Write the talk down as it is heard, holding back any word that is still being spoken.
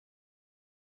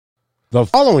The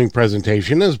following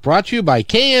presentation is brought to you by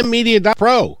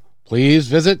kmmedia.pro. Please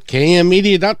visit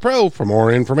kmmedia.pro for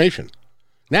more information.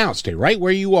 Now stay right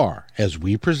where you are as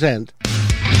we present.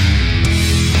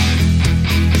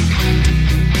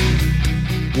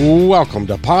 Welcome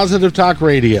to Positive Talk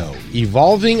Radio,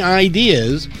 evolving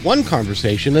ideas, one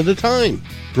conversation at a time.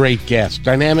 Great guests,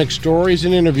 dynamic stories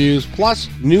and interviews, plus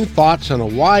new thoughts on a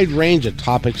wide range of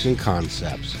topics and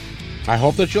concepts. I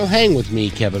hope that you'll hang with me,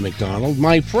 Kevin McDonald,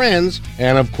 my friends,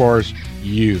 and of course,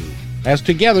 you. As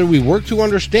together we work to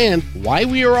understand why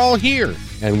we are all here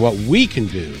and what we can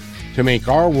do to make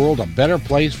our world a better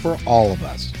place for all of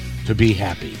us. To be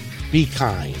happy, be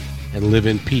kind, and live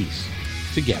in peace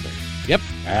together. Yep,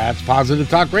 that's Positive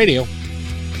Talk Radio.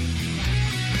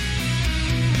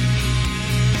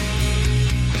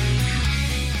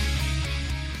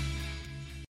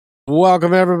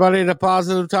 Welcome, everybody, to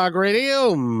Positive Talk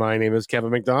Radio. My name is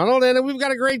Kevin McDonald, and we've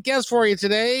got a great guest for you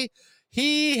today.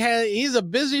 He's a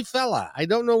busy fella. I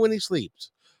don't know when he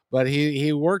sleeps, but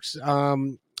he works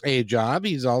a job.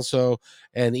 He's also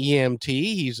an EMT.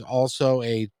 He's also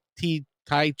a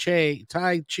Tai Chi.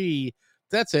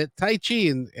 That's it, Tai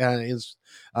Chi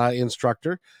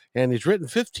instructor, and he's written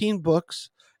 15 books.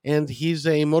 And he's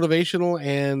a motivational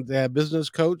and business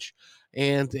coach.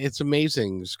 And it's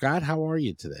amazing. Scott, how are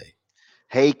you today?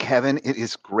 Hey, Kevin, it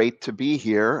is great to be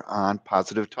here on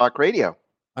Positive Talk Radio.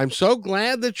 I'm so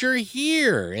glad that you're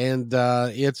here. And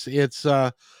it's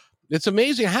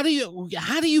amazing. How do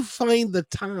you find the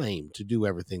time to do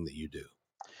everything that you do?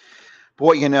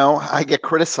 Boy, I get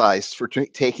criticized for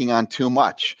taking on too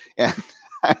much. And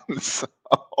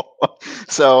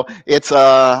so it's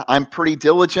I'm pretty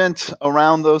diligent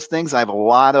around those things. I have a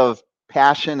lot of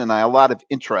passion and I have a lot of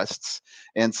interests,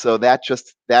 and so that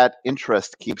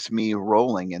interest keeps me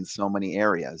rolling in so many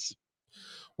areas.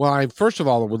 Well, I first of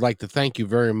all would like to thank you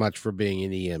very much for being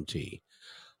an EMT.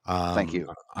 Thank you.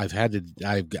 I've had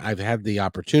the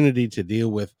opportunity to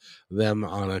deal with them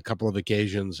on a couple of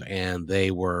occasions, and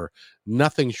they were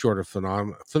nothing short of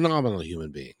phenomenal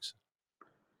human beings.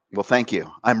 Well, thank you.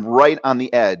 I'm right on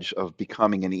the edge of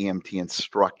becoming an EMT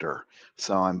instructor.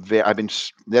 So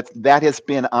that has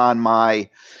been on my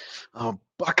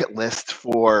bucket list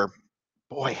for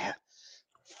 7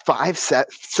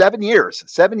 years.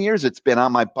 7 years it's been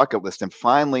on my bucket list, and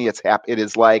finally it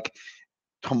is like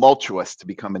tumultuous to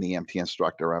become an EMT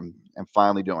instructor. I'm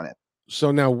finally doing it.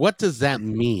 So now, what does that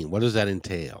mean? What does that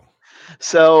entail?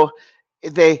 So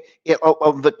the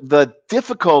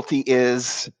difficulty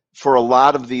is, for a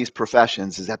lot of these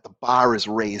professions, is that the bar is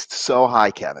raised so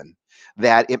high, Kevin,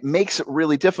 that it makes it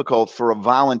really difficult for a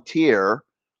volunteer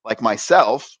like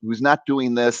myself, who's not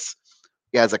doing this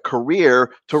as a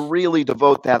career, to really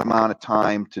devote that amount of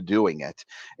time to doing it.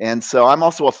 And so I'm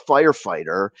also a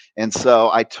firefighter. And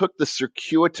so I took the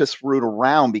circuitous route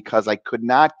around because I could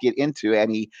not get into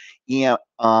any EMT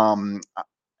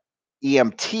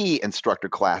instructor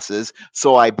classes.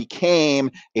 So I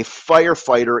became a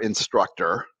firefighter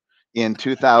instructor in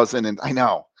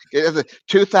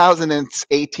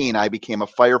 2018. I became a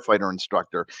firefighter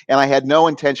instructor, and I had no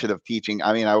intention of teaching.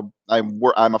 I mean, I'm a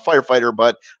firefighter,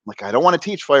 but I'm like, I don't want to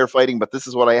teach firefighting, but this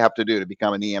is what I have to do to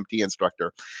become an EMT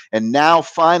instructor. And now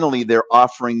finally they're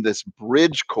offering this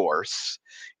bridge course,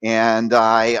 and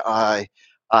I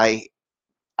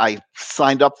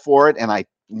signed up for it, and I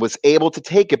was able to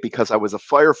take it because I was a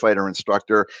firefighter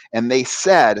instructor. And they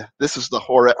said, this is the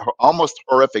almost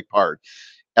horrific part.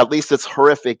 At least it's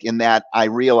horrific in that I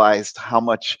realized how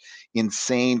much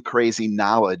insane, crazy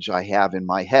knowledge I have in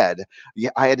my head.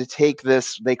 I had to take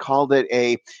this, they called it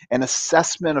an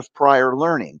assessment of prior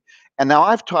learning. And now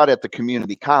I've taught at the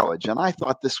community college, and I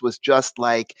thought this was just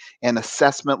like an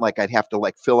assessment, like I'd have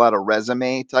to fill out a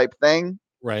resume type thing.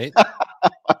 Right.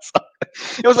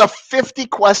 It was a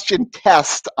 50-question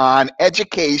test on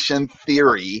education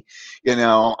theory,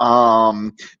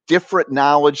 different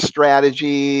knowledge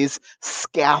strategies,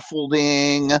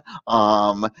 scaffolding,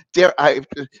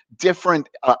 different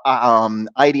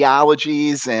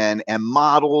ideologies and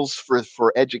models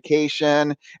for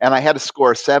education. And I had to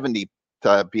score 70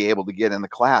 to be able to get in the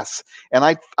class. And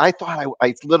I thought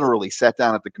I literally sat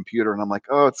down at the computer, and I'm like,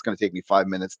 oh, it's going to take me 5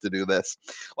 minutes to do this.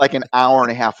 Like an hour and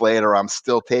a half later, I'm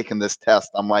still taking this test.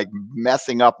 I'm like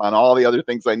messing up on all the other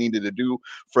things I needed to do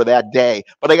for that day.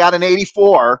 But I got an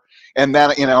 84. And then,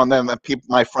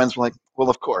 my friends were like, well,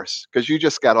 of course, because you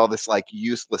just got all this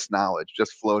useless knowledge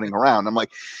just floating around. I'm like,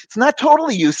 it's not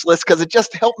totally useless because it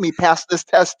just helped me pass this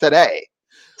test today.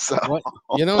 So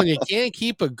and you can't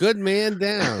keep a good man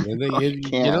down. And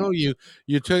you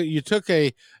took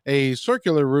a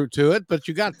circular route to it, but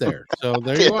you got there. So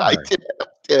there you are. I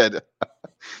did.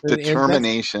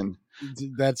 Determination.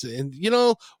 That's, and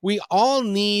we all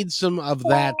need some of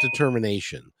that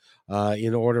determination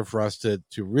in order for us to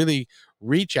really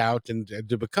reach out and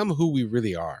to become who we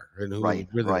really are and who we Right,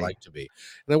 really right. like to be.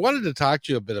 And I wanted to talk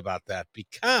to you a bit about that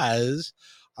because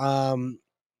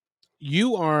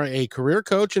you are a career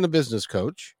coach and a business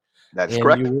coach, That is and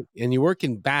correct. you work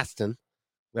in Baston.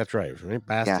 That's right, Yeah,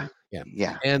 Baston. Yeah,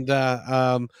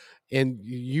 yeah. and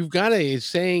you've got a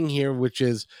saying here, which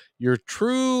is "you're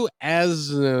true as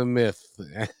a myth."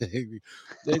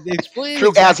 Explain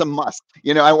True as a exactly. must.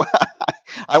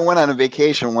 I went on a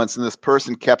vacation once, and this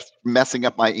person kept messing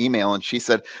up my email, and she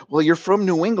said, "Well, you're from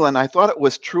New England. I thought it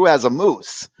was true as a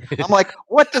moose." I'm like,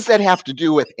 "What does that have to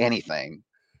do with anything?"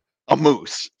 A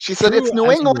moose. She said, True "It's New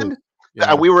as a myth. England."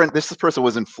 Yeah, We were in. This person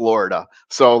was in Florida,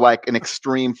 so like an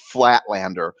extreme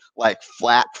flatlander, like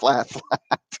flat, flat,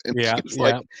 flat. And she yeah, was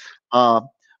like, yeah. um,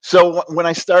 so when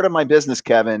I started my business,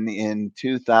 Kevin, in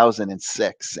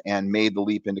 2006 and made the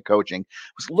leap into coaching,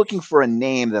 I was looking for a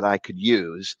name that I could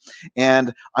use.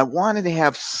 And I wanted to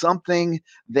have something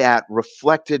that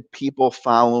reflected people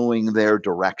following their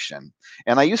direction.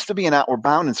 And I used to be an Outward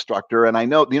Bound instructor, and I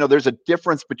know, there's a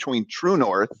difference between true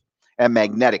north and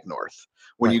magnetic north.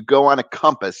 When Right. you go on a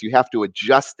compass, you have to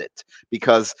adjust it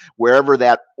because wherever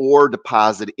that ore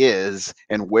deposit is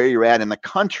and where you're at in the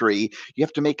country, you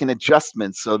have to make an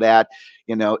adjustment so that,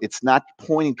 it's not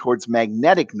pointing towards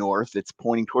magnetic north, it's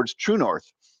pointing towards true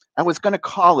north. I was going to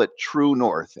call it true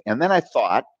north. And then I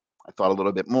thought a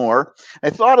little bit more. I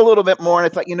thought a little bit more, and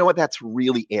I thought, you know what, that's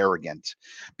really arrogant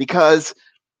because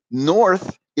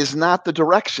north is not the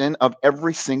direction of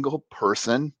every single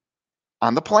person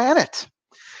on the planet.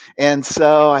 And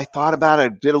so I thought about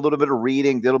it, did a little bit of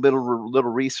reading, did a bit of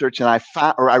little research, and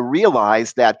I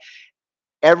realized that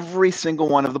every single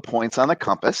one of the points on the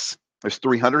compass, there's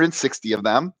 360 of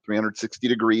them, 360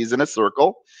 degrees in a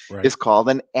circle, Right. is called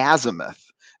an azimuth.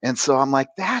 And so I'm like,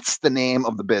 that's the name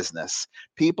of the business.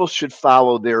 People should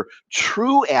follow their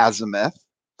true azimuth,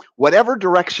 whatever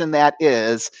direction that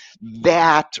is,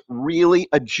 that really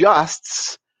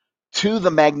adjusts to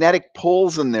the magnetic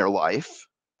poles in their life,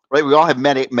 right? We all have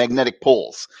magnetic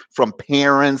poles from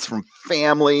parents, from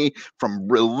family, from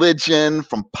religion,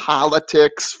 from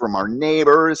politics, from our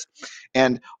neighbors,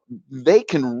 and they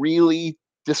can really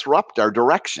disrupt our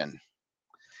direction.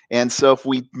 And so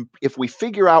if we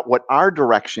figure out what our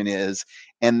direction is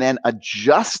and then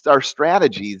adjust our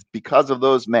strategies because of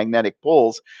those magnetic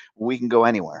poles, we can go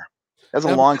anywhere. That's a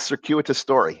Now, long circuitous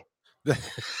story. now,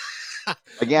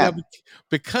 Again,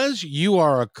 because you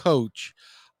are a coach,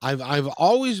 I've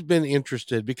always been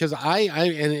interested because I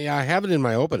have it in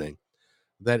my opening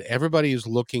that everybody is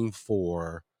looking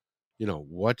for,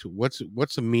 what's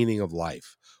the meaning of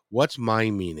life? What's my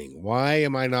meaning? Why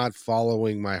am I not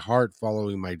following my heart,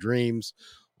 following my dreams?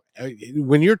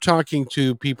 When you're talking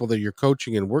to people that you're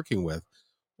coaching and working with,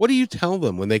 what do you tell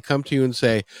them when they come to you and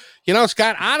say,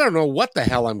 Scott, I don't know what the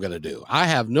hell I'm going to do. I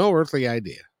have no earthly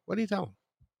idea. What do you tell them?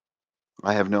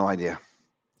 I have no idea.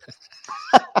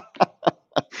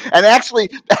 And actually,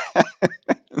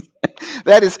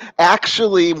 that is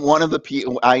actually one of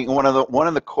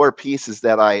the core pieces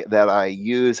that I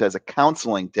use as a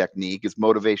counseling technique is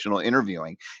motivational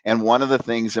interviewing. And one of the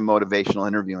things in motivational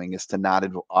interviewing is to not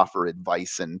offer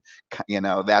advice and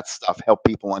that stuff, help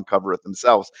people uncover it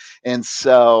themselves. And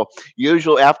so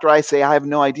usually after I say I have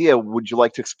no idea, would you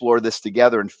like to explore this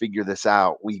together and figure this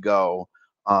out? We go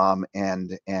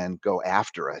and go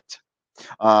after it.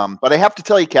 But I have to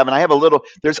tell you, Kevin, I have a little.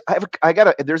 There's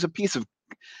a piece of.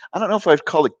 I don't know if I'd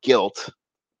call it guilt.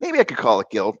 Maybe I could call it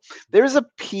guilt. There's a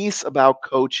piece about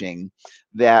coaching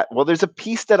there's a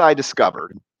piece that I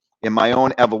discovered in my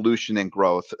own evolution and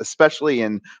growth, especially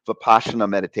in Vipassana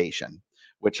meditation,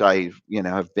 which have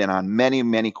been on many,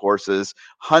 many courses,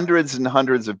 hundreds and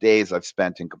hundreds of days I've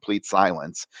spent in complete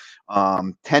silence,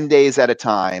 10 days at a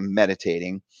time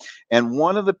meditating. And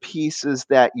one of the pieces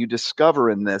that you discover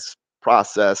in this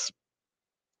process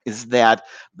is that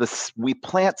we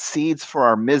plant seeds for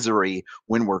our misery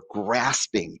when we're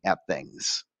grasping at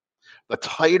things. The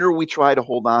tighter we try to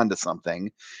hold on to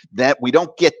something, that we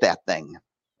don't get that thing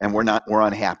and we're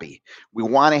unhappy. We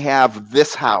want to have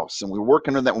this house and we're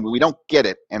working on that when we don't get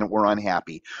it and we're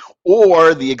unhappy.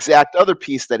 Or the exact other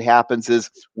piece that happens is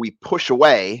we push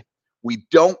away. We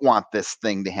don't want this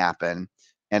thing to happen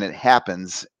and it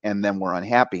happens and then we're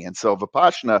unhappy. And so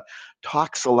Vipassana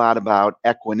talks a lot about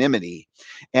equanimity.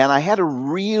 And I had to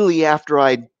really, after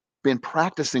I'd been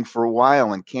practicing for a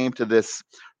while and came to this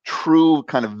true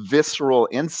kind of visceral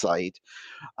insight,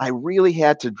 I really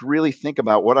had to really think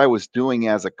about what I was doing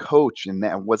as a coach, and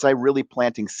that was I really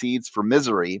planting seeds for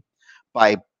misery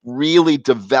by really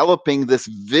developing this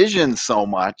vision so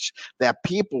much that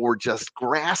people were just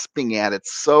grasping at it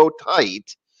so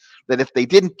tight that if they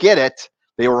didn't get it,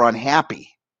 they were unhappy.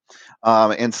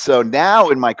 And so now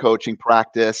in my coaching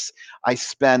practice, I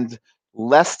spend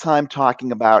less time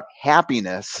talking about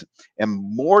happiness and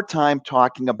more time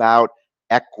talking about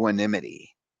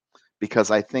equanimity,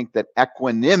 because I think that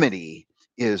equanimity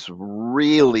is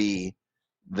really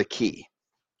the key.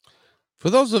 For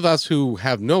those of us who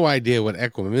have no idea what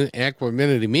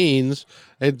equanimity means,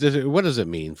 what does it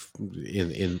mean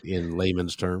in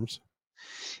layman's terms?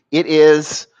 It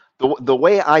is the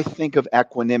way I think of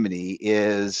equanimity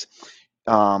is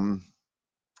that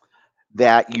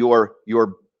you're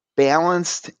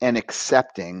balanced and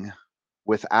accepting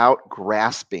without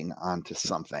grasping onto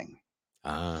something.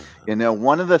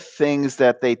 One of the things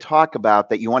that they talk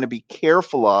about that you want to be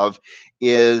careful of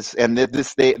is, and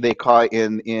this they call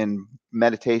in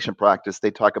meditation practice,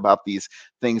 they talk about these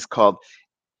things called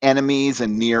enemies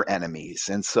and near enemies.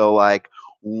 And so like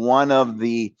one of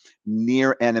the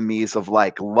near enemies of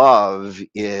like love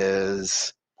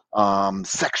is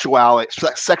sexual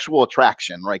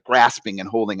attraction, right? Grasping and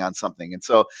holding on something. And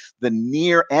so the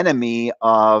near enemy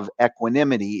of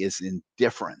equanimity is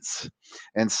indifference.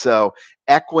 And so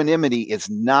equanimity is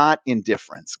not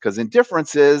indifference, because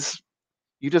indifference is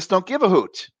you just don't give a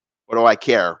hoot. What do I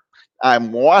care?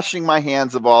 I'm washing my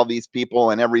hands of all these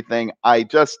people and everything. I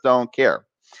just don't care.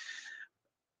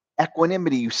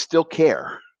 Equanimity, you still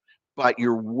care, but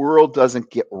your world doesn't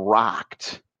get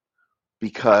rocked,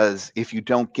 because if you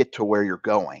don't get to where you're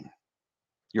going,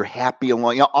 you're happy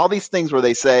along. All these things where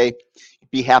they say,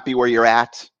 be happy where you're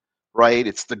at, right?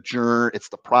 It's the journey, it's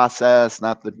the process,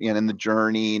 not the in the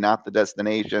journey, not the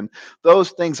destination.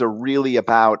 Those things are really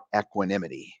about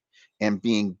equanimity and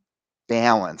being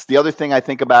balanced. The other thing I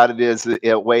think about it is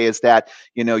a way is that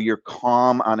you're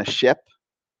calm on a ship.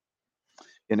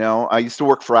 I used to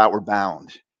work for Outward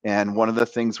Bound, and one of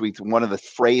the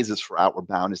phrases for Outward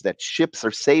Bound is that ships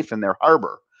are safe in their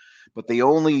harbor, but they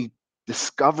only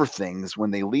discover things when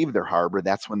they leave their harbor.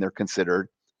 That's when they're considered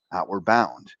outward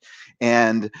bound.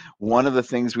 And one of the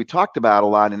things we talked about a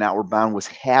lot in Outward Bound was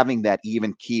having that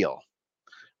even keel,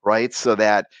 right? So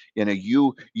that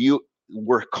you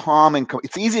were calm, and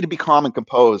it's easy to be calm and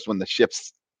composed when the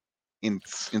ship's in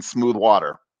smooth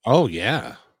water. Oh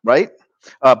yeah, right.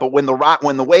 But when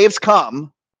the waves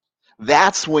come,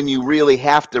 that's when you really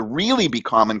have to really be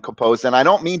calm and composed. And I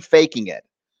don't mean faking it,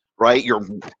 right? You're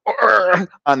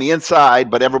on the inside,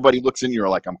 but everybody looks in, you're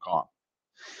like, I'm calm.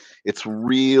 It's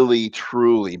really,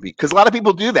 truly, because a lot of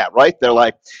people do that, right? They're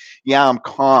like, yeah, I'm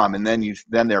calm. And then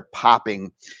they're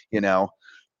popping, lorazepam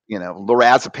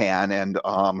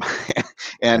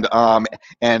and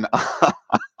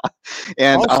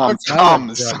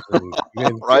Tums,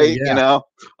 right? Yeah.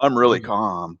 I'm really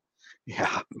calm.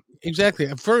 Yeah. Exactly.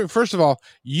 First of all,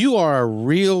 you are a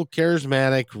real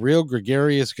charismatic, real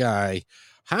gregarious guy.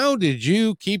 How did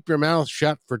you keep your mouth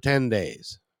shut for 10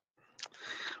 days?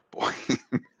 Boy.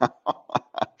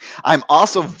 I'm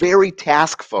also very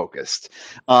task focused.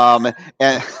 And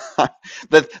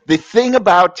the thing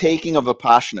about taking a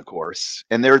Vipassana course,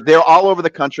 and they're all over the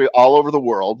country, all over the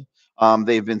world.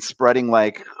 They've been spreading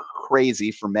like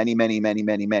crazy for many, many, many,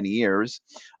 many, many years,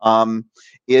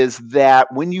 is that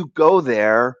when you go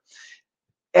there,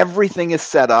 everything is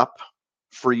set up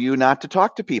for you not to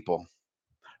talk to people.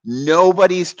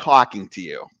 Nobody's talking to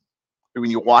you. When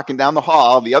you're walking down the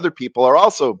hall, the other people are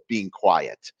also being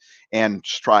quiet and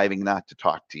striving not to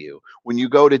talk to you. When you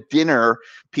go to dinner,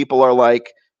 people are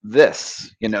like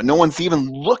this, no one's even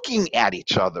looking at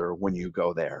each other when you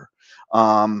go there.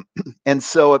 And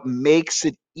so it makes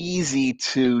it easy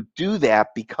to do that,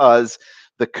 because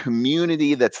the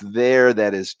community that's there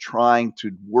that is trying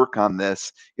to work on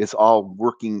this is all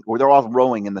working, or they're all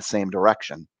rowing in the same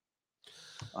direction.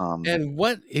 And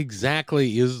what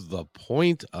exactly is the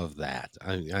point of that?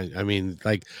 I mean,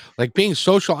 like being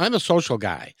social. I'm a social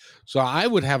guy, so I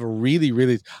would have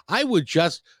I would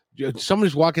just,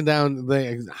 somebody's walking down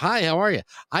the, hi, how are you?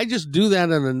 I just do that.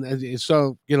 And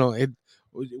so,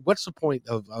 what's the point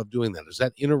of doing that? Is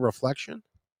that inner reflection?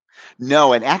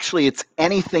 No, and actually it's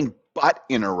anything but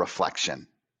inner reflection.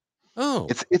 Oh,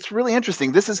 it's really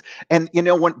interesting. This is, and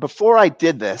before I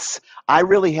did this, I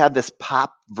really had this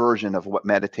pop version of what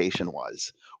meditation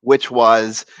was, which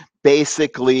was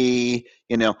basically,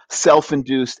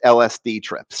 self-induced LSD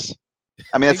trips.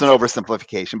 I mean, that's an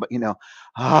oversimplification, but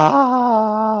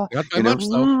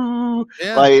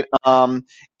right.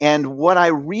 And what I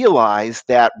realized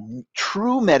that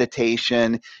true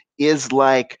meditation is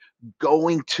like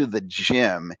going to the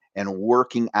gym and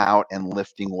working out and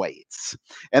lifting weights.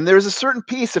 And there's a certain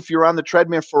piece, if you're on the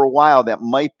treadmill for a while, that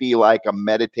might be like a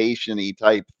meditation-y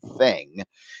type thing.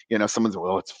 Someone's,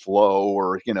 well, it's flow,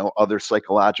 or, other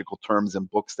psychological terms and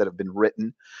books that have been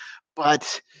written.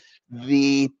 But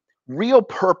the real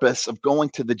purpose of going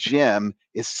to the gym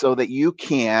is so that you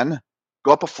can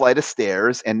go up a flight of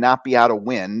stairs and not be out of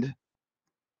wind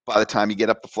by the time you get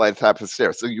up the flight top of the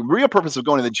stairs. So the real purpose of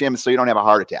going to the gym is so you don't have a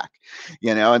heart attack,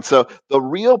 And so the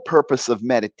real purpose of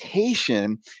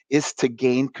meditation is to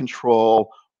gain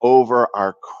control over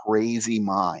our crazy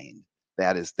mind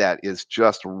that is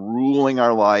just ruling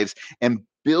our lives and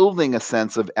building a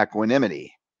sense of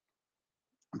equanimity,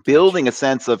 building a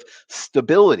sense of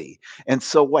stability. And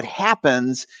so what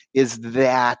happens is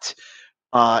that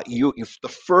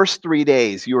the first 3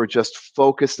 days you are just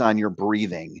focused on your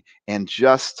breathing, and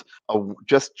just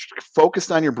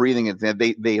focused on your breathing. And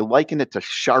they liken it to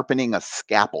sharpening a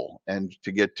scalpel and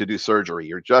to do surgery.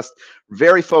 You're just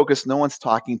very focused. No one's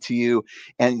talking to you.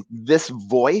 And this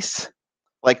voice,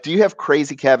 like, do you have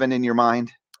Crazy Kevin in your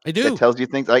mind? I do. That tells you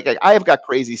things. Like, I have got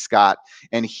Crazy Scott,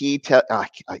 and he's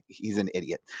an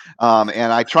idiot.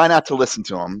 And I try not to listen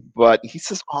to him, but he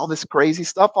says all this crazy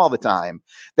stuff all the time,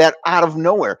 that out of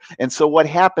nowhere. And so what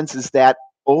happens is that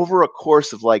over a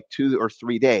course of like 2 or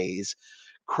 3 days,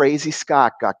 Crazy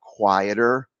Scott got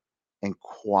quieter and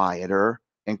quieter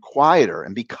and quieter.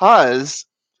 And because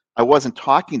I wasn't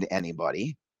talking to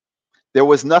anybody, there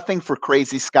was nothing for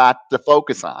Crazy Scott to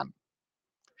focus on.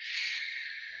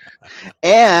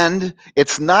 And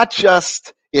it's not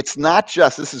just this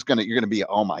is you're gonna be,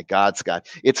 oh my God, Scott.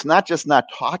 It's not just not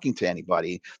talking to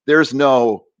anybody. There's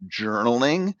no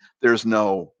journaling, there's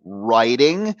no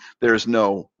writing, there's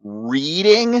no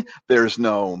reading, there's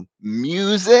no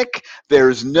music,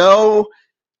 there's no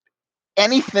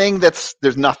anything. There's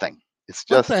nothing. It's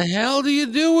just, what the hell do you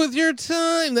do with your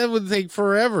time? That would take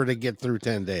forever to get through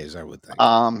 10 days, I would think.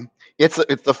 I'm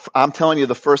telling you,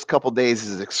 the first couple days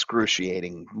is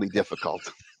excruciatingly difficult.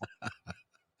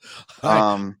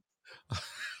 That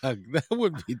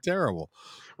would be terrible.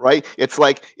 Right? It's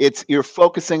like you're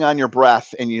focusing on your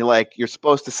breath, and you're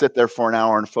supposed to sit there for an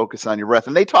hour and focus on your breath.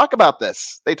 And they talk about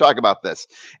this.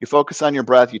 You focus on your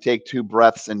breath, you take 2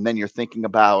 breaths, and then you're thinking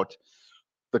about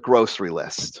the grocery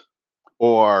list,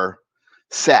 or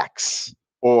sex,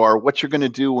 or what you're going to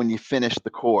do when you finish the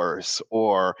course,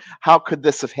 or how could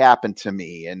this have happened to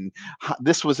me, and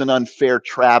this was an unfair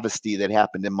travesty that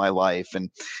happened in my life,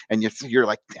 and you're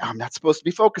like, I'm not supposed to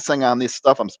be focusing on this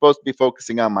stuff. I'm supposed to be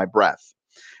focusing on my breath.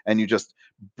 And you just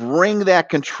bring that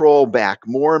control back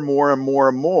more and more and more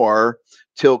and more,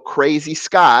 till Crazy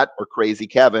Scott, or Crazy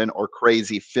Kevin, or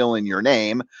Crazy fill in your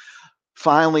name,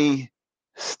 finally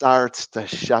starts to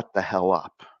shut the hell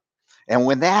up. And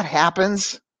when that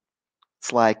happens,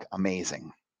 it's like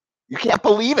amazing. You can't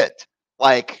believe it.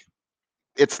 Like,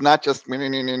 it's not just right.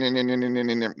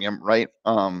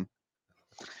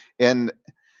 And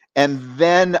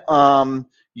then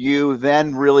you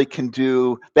then really can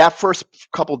do that. First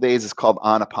couple days is called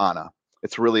Anapana.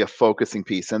 It's really a focusing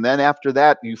piece. And then after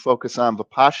that, you focus on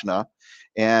Vipassana,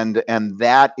 and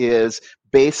that is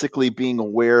basically being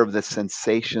aware of the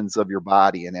sensations of your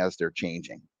body and as they're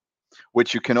changing,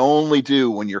 which you can only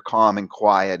do when you're calm and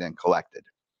quiet and collected.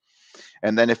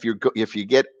 And then if you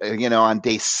get on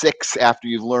day 6 after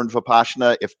you've learned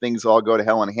Vipassana, if things all go to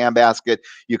hell in a handbasket,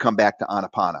 you come back to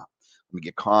Anapana. We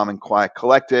get calm and quiet,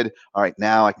 collected. All right,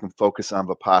 now I can focus on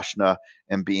Vipassana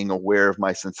and being aware of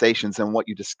my sensations. And what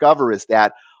you discover is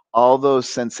that all those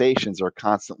sensations are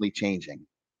constantly changing.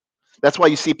 That's why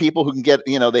you see people who can get,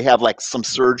 they have like some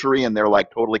surgery and they're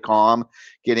like totally calm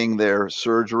getting their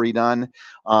surgery done,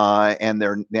 and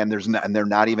they're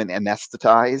not even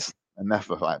anesthetized,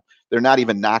 they're not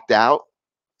even knocked out.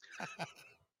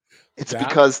 It's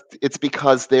because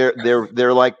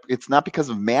they're like, it's not because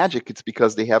of magic. It's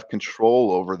because they have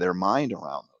control over their mind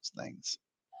around those things.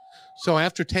 So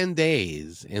after 10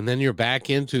 days, and then you're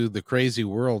back into the crazy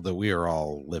world that we are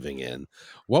all living in.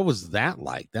 What was that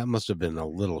like? That must have been a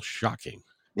little shocking.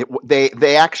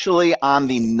 They actually, on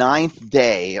the 9th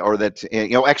day, or that,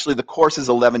 actually the course is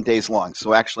 11 days long.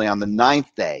 So actually on the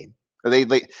 9th day, they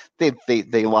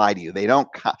lie to you. They don't.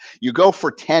 You go for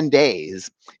 10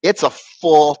 days. It's a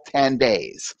full 10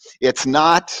 days. It's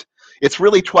not. It's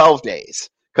really 12 days,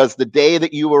 because the day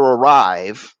that you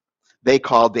arrive, they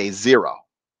call day 0,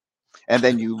 and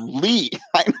then you leave.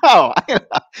 I know.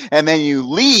 And then you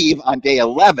leave on day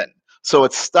 11. So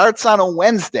it starts on a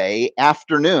Wednesday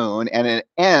afternoon and it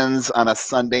ends on a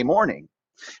Sunday morning.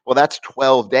 Well, that's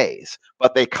 12 days,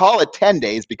 but they call it 10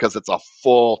 days because it's a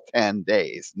full 10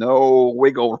 days. No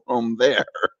wiggle room there.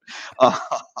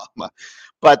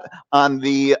 But on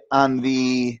the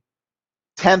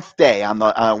 10th day, on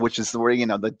the which is where,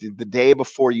 the day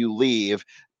before you leave,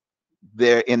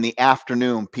 there in the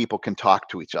afternoon, people can talk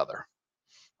to each other.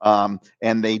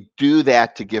 And they do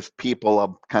that to give people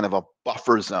a kind of a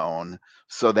buffer zone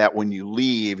so that when you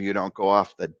leave, you don't go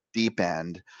off the deep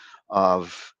end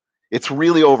of. It's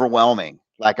really overwhelming.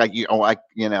 Like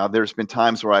there's been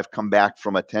times where I've come back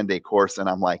from a 10-day course and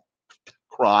I'm like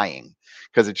crying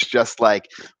because it's just like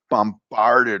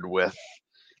bombarded with,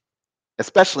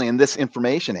 especially in this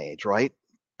information age, right?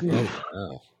 Oh,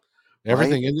 wow.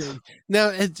 Everything. Right?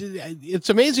 Now, it's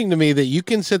amazing to me that you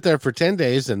can sit there for 10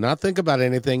 days and not think about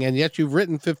anything, and yet you've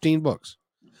written 15 books.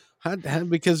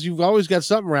 Because you've always got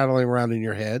something rattling around in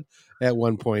your head at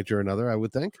one point or another, I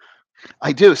would think.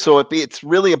 I do. So it's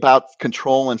really about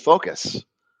control and focus,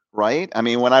 right? I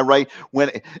mean, when I write,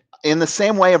 in the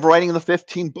same way of writing the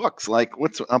 15 books, like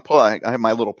I have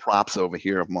my little props over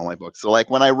here of all my books. So like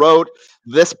when I wrote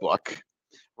this book,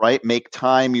 right, Make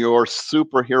Time Your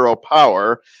Superhero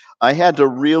Power, I had to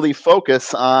really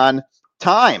focus on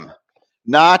time,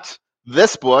 not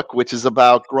this book, which is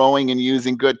about growing and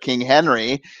using good King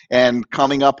Henry and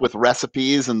coming up with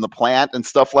recipes and the plant and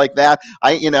stuff like that.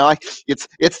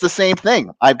 It's the same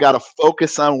thing. I've got to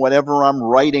focus on whatever I'm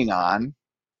writing on,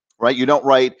 right? You don't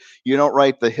write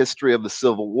the history of the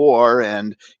Civil War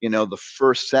and, the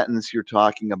first sentence you're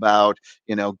talking about,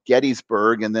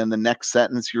 Gettysburg, and then the next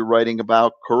sentence you're writing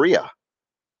about Korea.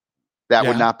 That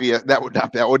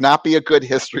would not be a good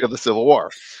history of the Civil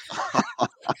War.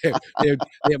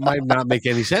 it might not make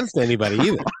any sense to anybody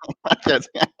either.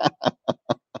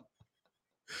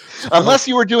 Unless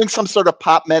you were doing some sort of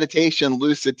pop meditation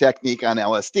lucid technique on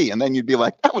LSD, and then you'd be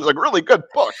like, that was a really good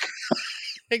book.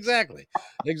 Exactly.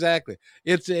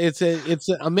 It's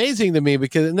amazing to me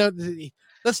because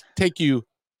let's take you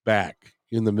back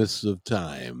in the midst of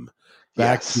time,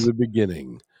 back to the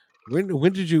beginning.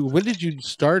 When did you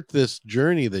start this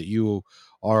journey that you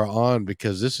are on?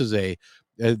 Because this is a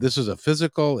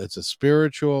physical, it's a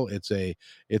spiritual,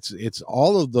 it's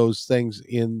all of those things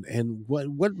and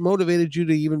what motivated you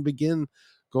to even begin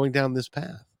going down this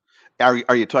path?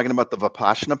 Are you talking about the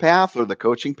Vipassana path or the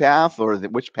coaching path or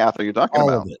which path are you talking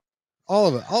about? All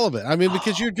of it. I mean,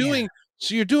 because you're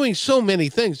doing so many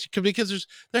things because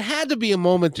there had to be a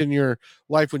moment in your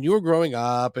life when you were growing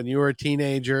up and you were a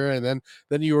teenager and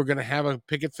then you were going to have a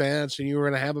picket fence and you were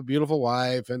going to have a beautiful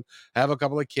wife and have a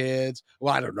couple of kids.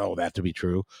 Well, I don't know that to be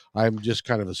true. I'm just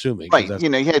kind of assuming. Right.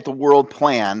 You had the world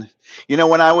plan.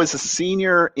 When I was a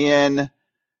senior in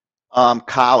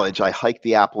college, I hiked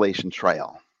the Appalachian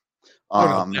Trail.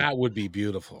 That would be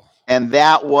beautiful. And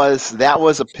that was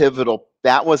a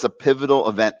pivotal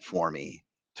event for me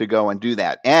to go and do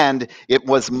that. And it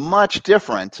was much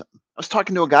different. I was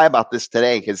talking to a guy about this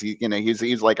today because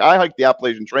he's like, I hiked the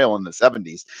Appalachian Trail in the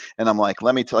 70s. And I'm like,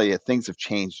 let me tell you, things have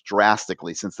changed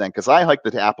drastically since then. Because I hiked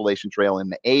the Appalachian Trail in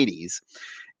the 80s.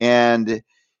 And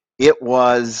it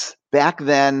was back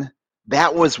then,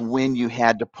 that was when you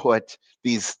had to put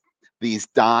these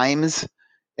dimes,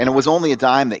 and it was only a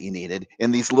dime that you needed,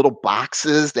 in these little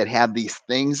boxes that had these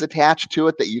things attached to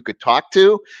it that you could talk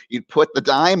to. You'd put the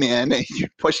dime in and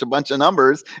you'd push a bunch of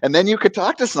numbers and then you could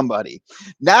talk to somebody.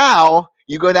 Now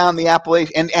you go down the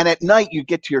Appalachian and at night you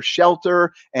get to your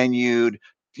shelter and you'd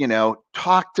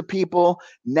talk to people.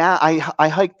 Now I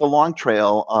hiked the Long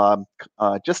Trail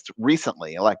just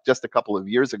recently, like just a couple of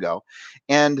years ago.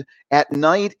 And at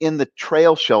night in the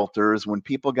trail shelters, when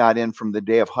people got in from the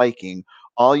day of hiking,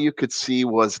 all you could see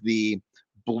was the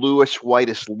bluish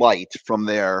whitish light from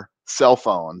their cell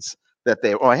phones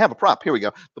I have a prop. Here we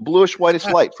go. The bluish whitish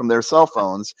light from their cell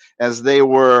phones as they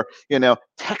were,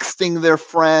 texting their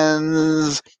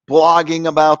friends, blogging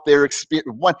about their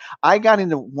experience. I got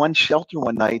into one shelter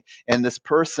one night and this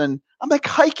person, I'm like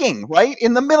hiking right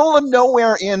in the middle of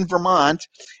nowhere in Vermont.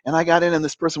 And I got in and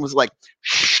this person was like,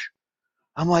 shh.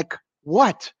 I'm like,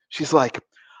 what? She's like,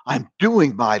 I'm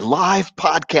doing my live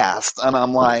podcast. And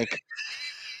I'm like,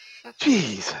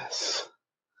 Jesus.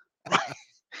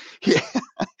 Yeah.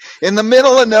 In the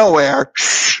middle of nowhere,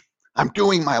 I'm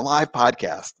doing my live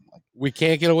podcast. We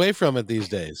can't get away from it these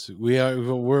days. We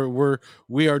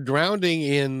are drowning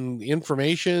in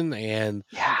information and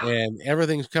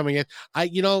everything's coming in.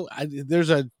 There's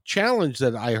a challenge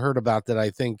that I heard about that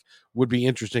I think would be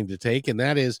interesting to take, and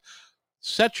that is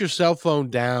set your cell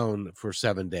phone down for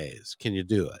 7 days. Can you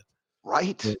do it?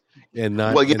 Right. and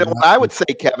Well, you know what not I would say,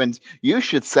 Kevin? You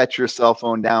should set your cell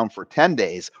phone down for 10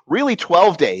 days, really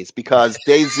 12 days, because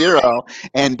day 0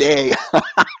 and day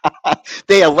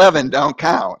 11 don't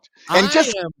count. And I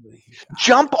just am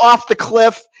jump off the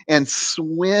cliff and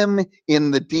swim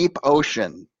in the deep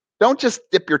ocean. Don't just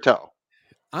dip your toe.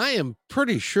 I am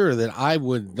pretty sure that I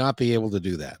would not be able to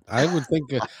do that. I would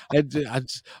think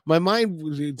my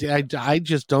mind I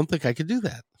just don't think I could do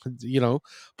that.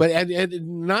 But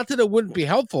and not that it wouldn't be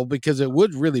helpful, because it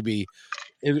would really be,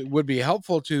 it would be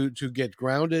helpful to get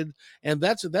grounded. And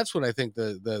that's what I think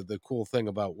the cool thing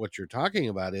about what you're talking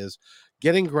about is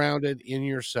getting grounded in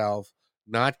yourself,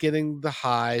 not getting the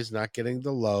highs, not getting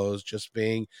the lows, just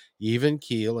being even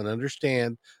keel, and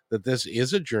understand that this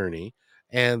is a journey,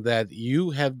 and that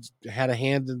you have had a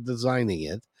hand in designing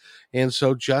it. And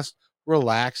so just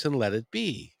relax and let it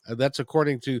be. That's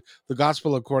according to the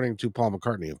gospel, according to Paul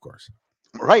McCartney, of course.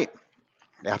 Right.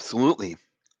 Absolutely.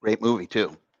 Great movie,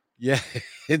 too. Yeah,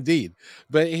 indeed.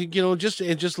 But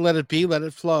just let it be, let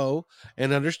it flow,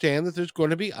 and understand that there's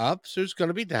going to be ups, there's going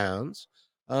to be downs,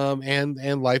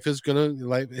 and life is going to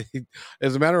life.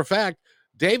 As a matter of fact,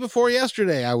 day before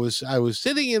yesterday, I was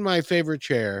sitting in my favorite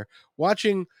chair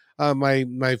watching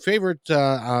my favorite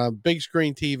big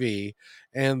screen TV,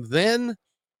 and then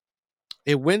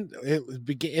it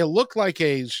looked like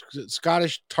a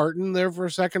Scottish tartan there for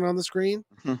a second on the screen.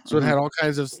 So it Mm-hmm. had all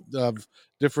kinds of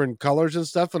different colors and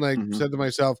stuff. And I Mm-hmm. said to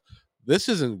myself, this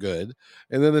isn't good.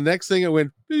 And then the next thing it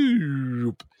went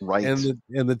boop, Right. and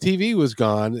the TV was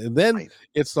gone. And then Right.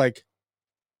 it's like,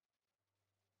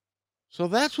 so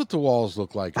that's what the walls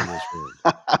look like in this room.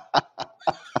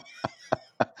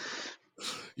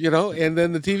 And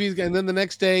then the TV's, and then the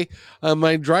next day,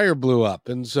 my dryer blew up.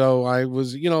 And so I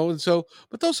was,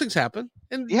 but those things happen.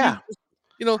 And Yeah.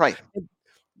 you know, Right.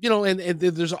 and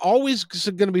there's always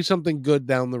going to be something good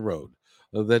down the road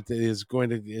that is going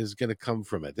to come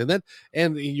from it.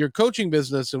 And your coaching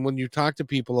business, and when you talk to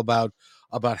people about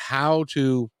how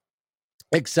to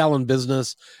excel in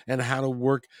business and how to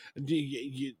work, do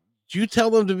you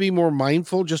tell them to be more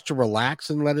mindful, just to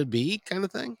relax and let it be, kind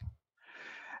of thing?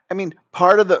 I mean,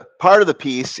 part of the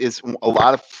piece is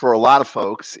for a lot of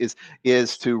folks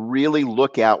is to really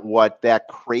look at what that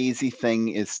crazy thing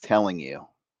is telling you,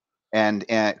 and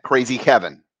crazy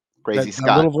Kevin, crazy That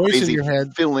Scott, little voice in crazy your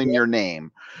head. fill in your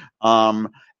name. Um,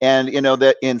 and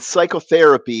that in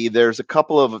psychotherapy, there's a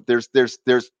couple of there's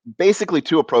basically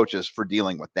two approaches for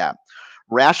dealing with that.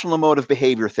 Rational emotive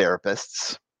behavior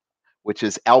therapists, which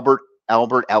is Albert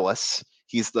Ellis.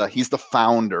 He's the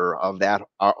founder of that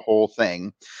whole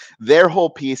thing. Their whole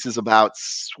piece is about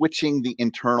switching the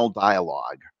internal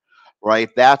dialogue, right?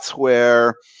 That's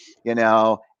where,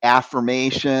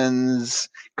 affirmations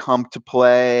come to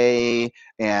play,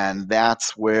 and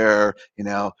that's where,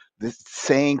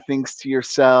 saying things to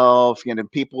yourself,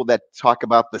 people that talk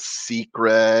about The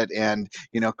Secret and,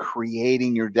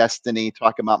 creating your destiny,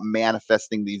 talk about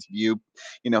manifesting these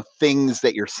things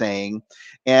that you're saying.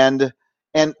 And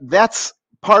that's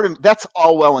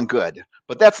all well and good,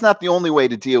 but that's not the only way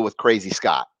to deal with crazy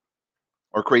Scott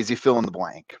or crazy fill in the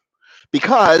blank,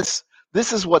 because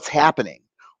this is what's happening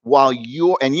while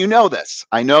and you know this.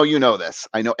 I know you know this.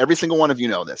 I know every single one of you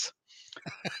know this.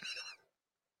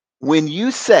 When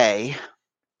you say,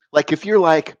 like, if you're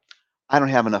like, I don't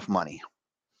have enough money,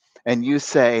 and you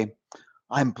say,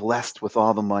 I'm blessed with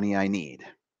all the money I need,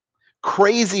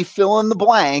 crazy fill in the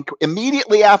blank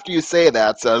immediately after you say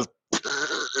that says,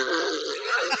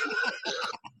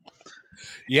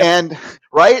 Yep. and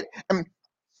right,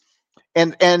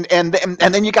 and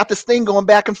then you got this thing going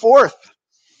back and forth.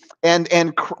 And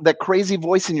that crazy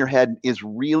voice in your head is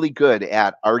really good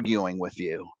at arguing with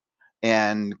you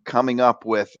and coming up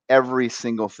with every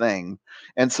single thing.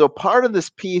 And so part of this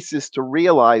piece is to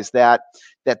realize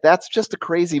that's just a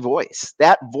crazy voice.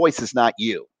 That voice is not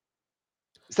you.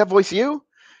 Is that voice you?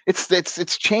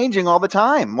 It's changing all the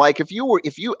time. Like if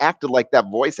you acted like that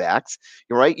voice acts,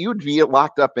 you're right, you'd be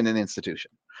locked up in an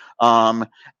institution.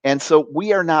 And so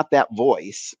we are not that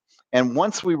voice. And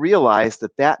once we realize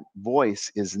that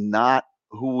voice is not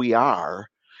who we are,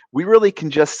 we really can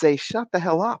just say, shut the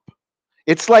hell up.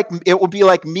 It would be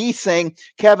like me saying,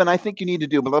 Kevin, I think you need to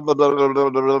do blah, blah, blah, blah, blah,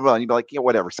 blah, blah. And you'd be like, yeah,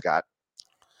 whatever, Scott.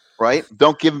 Right?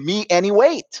 Don't give me any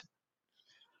weight.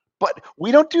 But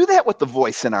we don't do that with the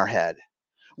voice in our head.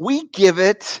 We give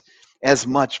it as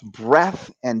much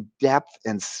breadth and depth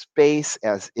and space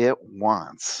as it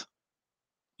wants.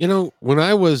 When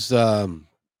I was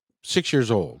 6 years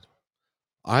old,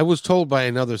 I was told by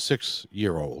another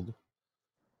 6-year-old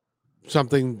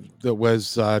something that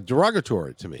was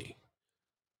derogatory to me.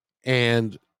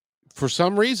 And for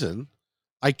some reason,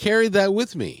 I carried that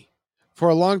with me for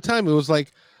a long time. It was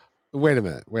like, wait a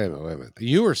minute.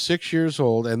 You were 6 years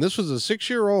old, and this was a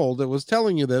 6-year-old that was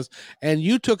telling you this, and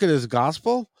you took it as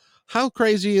gospel. How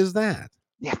crazy is that?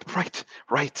 Yeah,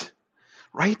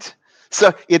 right.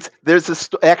 So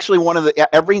actually one of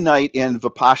the every night in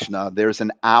Vipassana, there's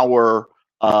an hour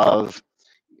of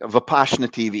Vipassana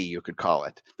TV, you could call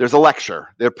it. There's a lecture.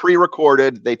 They're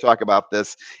pre-recorded. They talk about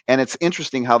this, and it's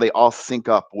interesting how they all sync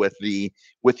up with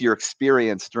your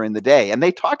experience during the day. And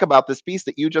they talk about this piece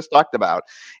that you just talked about.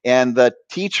 And the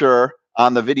teacher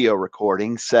on the video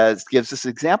recording gives this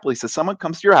example. He says, someone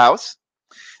comes to your house,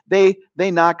 they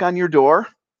knock on your door,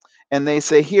 and they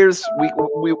say,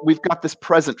 we've got this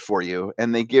present for you,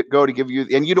 and they go to give you,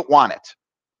 and you don't want it,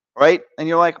 right? And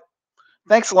you're like,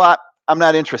 thanks a lot, I'm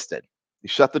not interested. You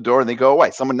shut the door and they go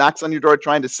away. Someone knocks on your door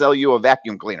trying to sell you a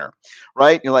vacuum cleaner,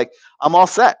 right? You're like, I'm all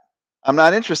set, I'm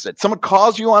not interested. Someone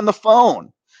calls you on the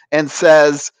phone and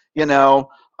says,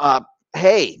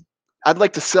 hey, I'd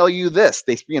like to sell you this.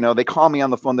 They call me on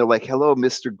the phone, they're like, hello,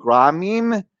 Mr.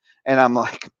 Gramim, and I'm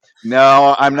like,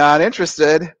 no, I'm not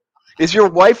interested. Is your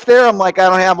wife there? I'm like, I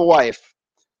don't have a wife.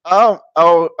 Oh,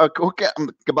 okay,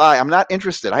 goodbye. I'm not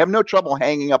interested. I have no trouble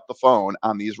hanging up the phone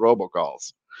on these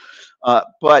robocalls.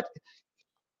 But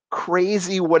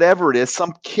crazy, whatever it is,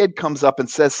 some kid comes up and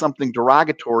says something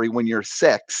derogatory when you're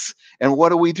 6. And what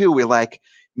do? We're like,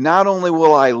 not only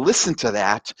will I listen to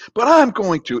that, but I'm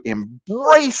going to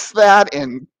embrace that,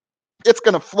 and it's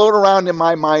going to float around in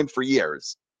my mind for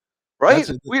years. Right?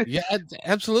 Yeah,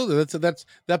 absolutely.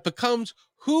 That becomes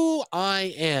who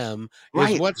I am.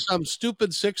 Right. Is what some stupid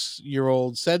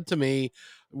 6-year-old said to me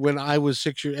when I was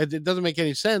 6 years. It doesn't make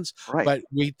any sense, right. But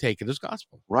we take it as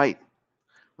gospel. Right.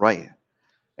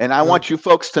 And I want you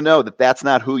folks to know that that's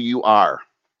not who you are.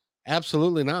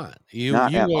 Absolutely not.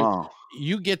 Not at all.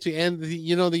 You get to end.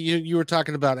 You were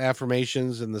talking about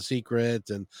affirmations and The Secret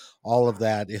and all of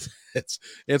that.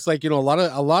 It's like, a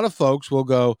lot of folks will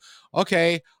go,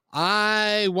 okay,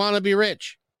 I want to be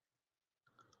rich.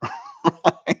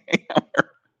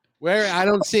 Where I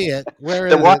don't see it. Where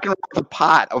they're walking around with a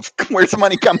pot of where's the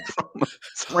money coming from?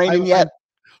 It's raining yet.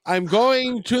 I'm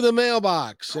going to the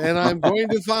mailbox and I'm going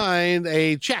to find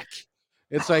a check.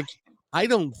 It's like, I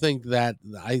don't think that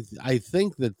I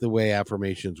think that the way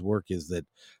affirmations work is that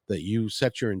you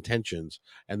set your intentions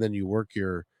and then you work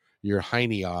your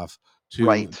hiney off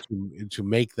to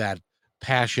make that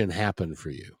passion happen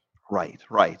for you. Right.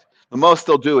 The most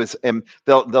they'll do is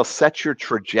they'll set your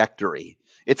trajectory.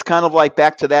 It's kind of like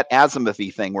back to that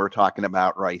azimuthy thing we're talking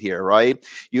about right here, right?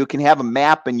 You can have a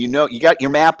map and you got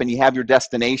your map and you have your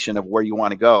destination of where you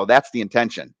want to go. That's the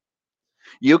intention.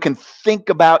 You can think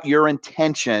about your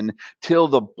intention till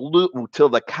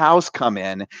the cows come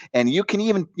in, and you can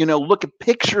even look at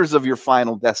pictures of your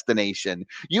final destination.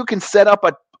 You can set up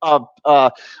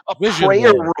a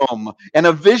prayer room and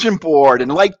a vision board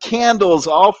and light candles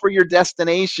all for your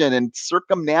destination and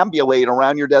circumambulate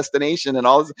around your destination and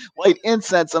all this, light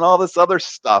incense and all this other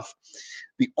stuff.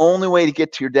 The only way to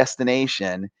get to your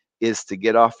destination is to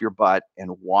get off your butt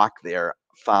and walk there,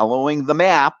 following the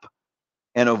map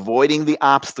and avoiding the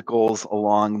obstacles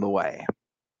along the way.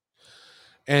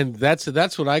 And that's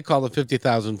what I call the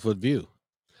 50,000-foot view.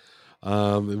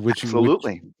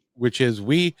 Absolutely. Which is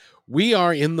we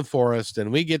are in the forest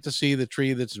and we get to see the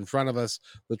tree that's in front of us,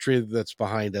 the tree that's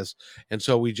behind us. And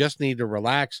so we just need to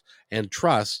relax and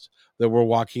trust that we're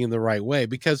walking in the right way,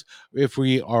 because if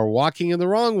we are walking in the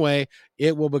wrong way,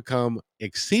 it will become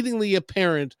exceedingly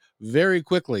apparent very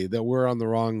quickly that we're on the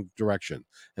wrong direction.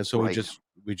 And so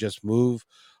we just move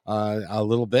a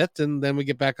little bit, and then we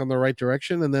get back on the right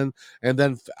direction, and then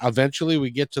eventually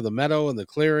we get to the meadow and the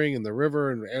clearing and the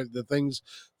river and the things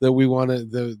that we want to,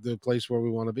 the place where we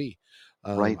want to be.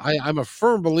 Right. I'm a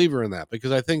firm believer in that,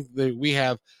 because I think that we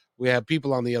have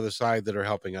people on the other side that are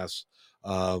helping us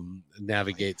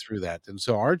navigate through that, and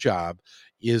so our job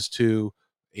is to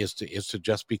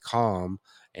just be calm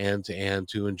and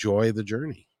to enjoy the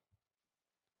journey.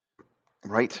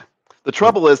 Right. The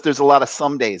trouble is there's a lot of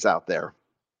some days out there.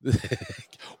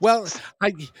 Well,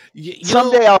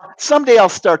 someday I'll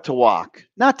start to walk.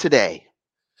 Not today.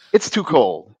 It's too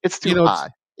cold. It's too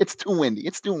hot. It's too windy.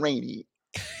 It's too rainy.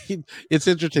 It's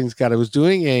interesting, Scott. I was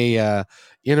doing a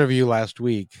interview last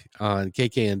week on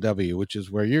KKNW, which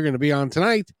is where you're going to be on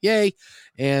tonight. Yay!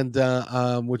 And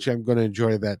which I'm going to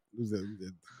enjoy that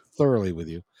thoroughly with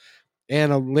you.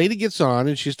 And a lady gets on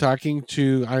and she's talking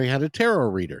to, I had a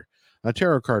tarot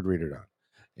card reader on.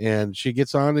 And she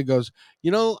gets on and goes,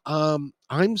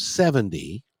 I'm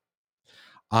 70.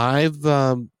 I've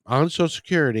on Social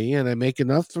Security, and I make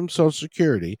enough from Social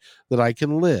Security that I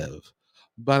can live,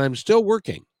 but I'm still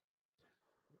working.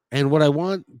 And what I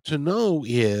want to know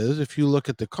is, if you look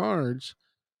at the cards,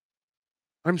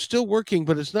 I'm still working,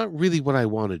 but it's not really what I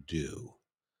want to do.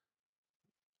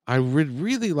 I would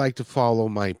really like to follow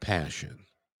my passion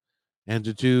and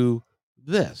to do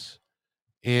this.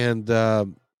 And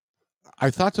I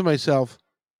thought to myself,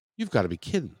 you've got to be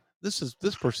kidding. This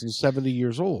person's 70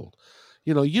 years old.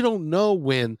 You don't know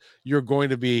when you're going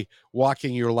to be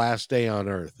walking your last day on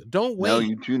earth. Don't No, wait.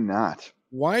 you do not.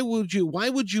 Why would you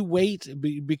wait?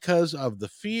 Because of the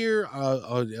fear,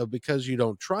 because you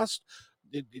don't trust?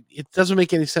 It doesn't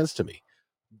make any sense to me.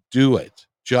 Do it.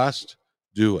 Just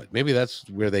do it. Maybe that's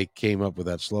where they came up with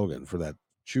that slogan for that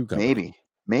shoe company.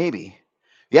 Maybe.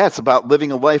 Yeah, it's about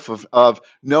living a life of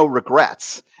no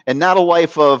regrets, and not a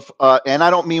life of. And I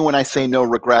don't mean when I say no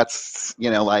regrets,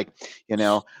 like,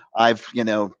 I've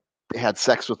had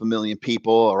sex with a million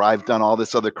people, or I've done all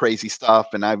this other crazy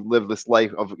stuff, and I've lived this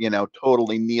life of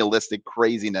totally nihilistic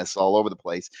craziness all over the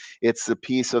place. It's the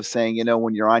piece of saying,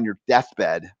 when you're on your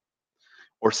deathbed,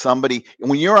 or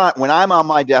when I'm on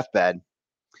my deathbed,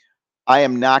 I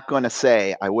am not going to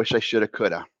say I wish I should have,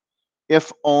 coulda.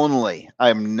 If only.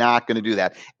 I'm not going to do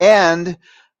that. And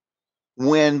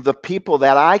when the people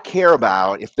that I care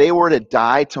about, if they were to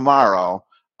die tomorrow,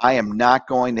 I am not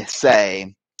going to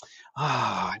say,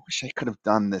 I wish I could have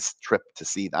done this trip to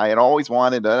see that. I had always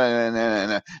wanted.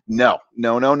 No,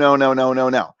 no, no, no, no, no, no,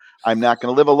 no. I'm not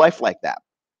going to live a life like that.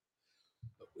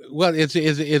 Well,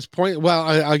 it's point. Well,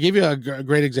 I'll give you a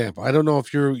great example. I don't know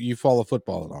if you follow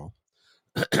football at all,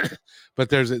 but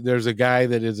there's a guy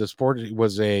that is a sports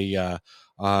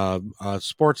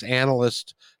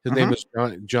analyst. His name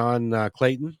Mm-hmm. is John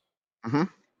Clayton, Mm-hmm.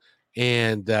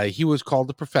 and he was called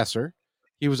the Professor.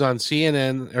 He was on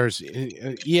CNN or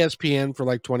ESPN for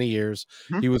like 20 years.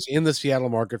 Mm-hmm. He was in the Seattle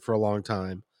market for a long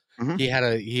time. Mm-hmm.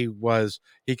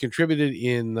 He contributed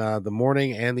in the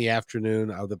morning and the afternoon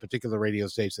of the particular radio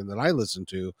station that I listen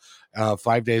to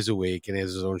 5 days a week, and he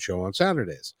has his own show on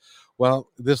Saturdays. Well,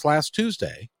 this last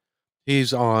Tuesday,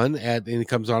 and he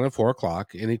comes on at 4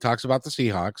 o'clock, and he talks about the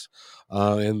Seahawks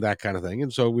and that kind of thing.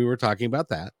 And so we were talking about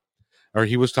that, or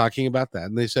he was talking about that,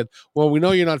 and they said, "Well, we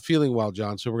know you're not feeling well,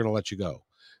 John, so we're going to let you go."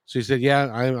 So he said,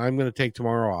 "Yeah, I'm going to take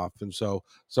tomorrow off," and so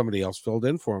somebody else filled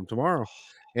in for him tomorrow.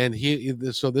 And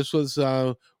so this was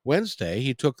Wednesday.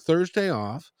 He took Thursday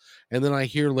off, and then I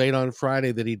hear late on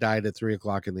Friday that he died at 3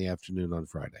 o'clock in the afternoon on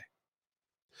Friday.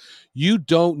 You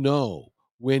don't know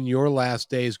when your last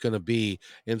day is going to be,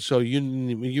 and so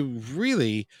you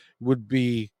really would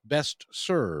be best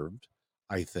served,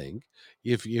 I think,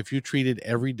 if you treated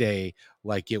every day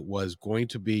like it was going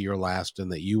to be your last,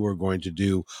 and that you were going to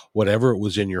do whatever it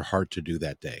was in your heart to do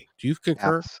that day. Do you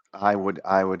concur? I would.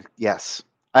 Yes.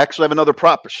 I actually have another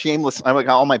prop. Shameless. I got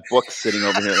all my books sitting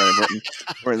over here that I've written.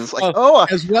 Where it's like,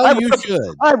 As well, you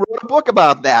should. I wrote a book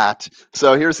about that.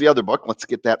 So here's the other book. Let's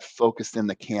get that focused in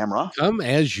the camera. Come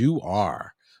as you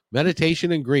are.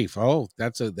 Meditation and grief. Oh,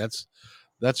 that's a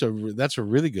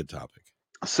really good topic.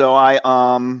 So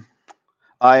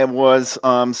I was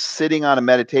sitting on a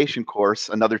meditation course,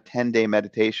 another 10-day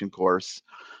meditation course,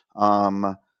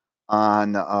 on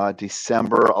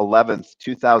December 11th,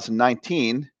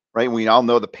 2019. Right, we all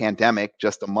know the pandemic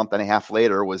just a month and a half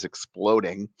later was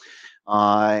exploding,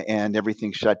 and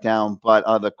everything shut down. But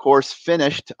the course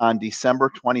finished on December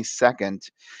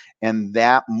 22nd, and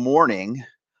that morning,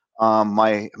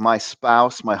 my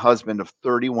spouse, my husband of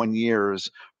 31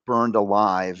 years, burned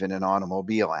alive in an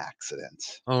automobile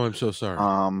accident. Oh, I'm so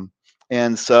sorry.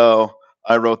 And so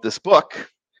I wrote this book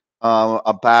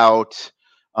about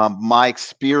my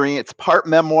experience, part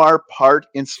memoir, part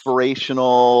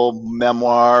inspirational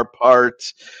memoir, part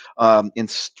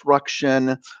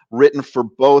instruction, written for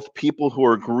both people who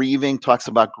are grieving, talks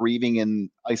about grieving in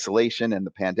isolation and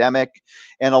the pandemic.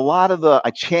 And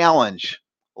I challenge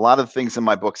a lot of the things in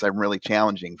my books. I'm really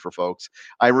challenging for folks.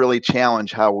 I really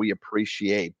challenge how we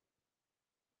appreciate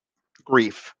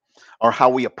grief, or how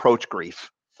we approach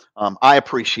grief. I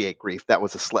appreciate grief. That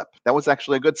was a slip. That was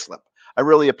actually a good slip. I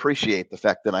really appreciate the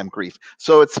fact that I'm grief.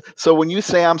 So when you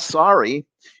say I'm sorry,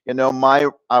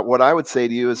 what I would say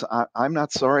to you is I'm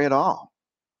not sorry at all.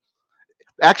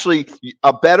 Actually,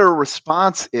 a better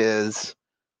response is,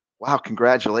 wow,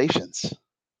 congratulations.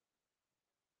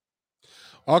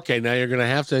 Okay, now you're going to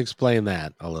have to explain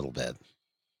that a little bit.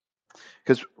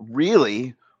 Because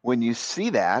really, when you see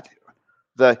that,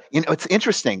 it's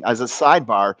interesting. As a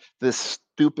sidebar, this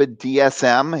stupid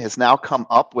DSM has now come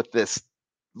up with this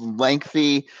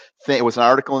lengthy thing. It was an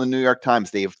article in the New York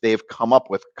Times. They've come up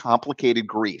with complicated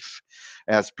grief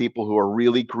as people who are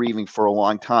really grieving for a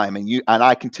long time. And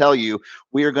I can tell you,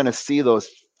 we are going to see those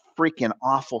freaking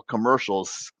awful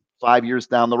commercials 5 years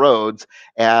down the roads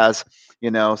as,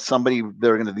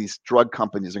 these drug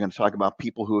companies are going to talk about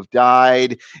people who have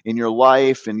died in your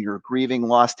life and you're grieving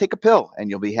loss. Take a pill and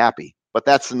you'll be happy. But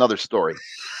that's another story.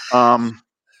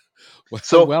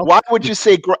 So Well, why would you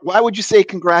say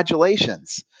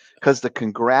congratulations? Because the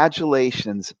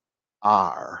congratulations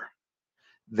are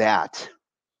that,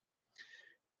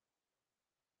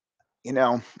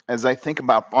 as I think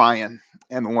about Brian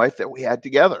and the life that we had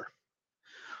together,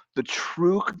 the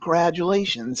true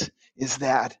congratulations is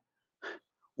that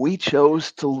we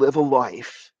chose to live a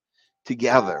life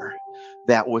together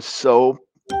that was so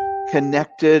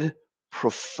connected,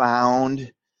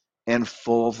 profound, and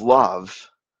full of love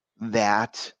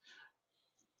that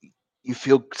you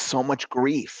feel so much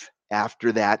grief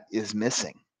after that is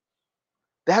missing.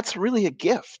 That's really a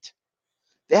gift.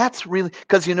 That's really,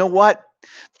 because you know what?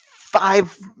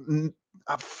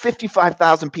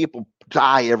 55,000 people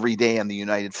die every day in the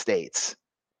United States.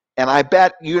 And I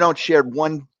bet you don't shed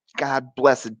one God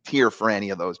blessed tear for any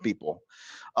of those people.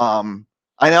 I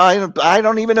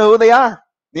don't even know who they are.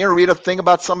 You ever read a thing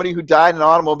about somebody who died in an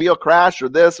automobile crash or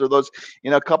this or those,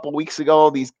 a couple of weeks ago,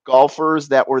 these golfers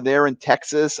that were there in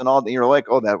Texas and all, you're like,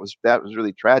 oh, that was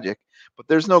really tragic. But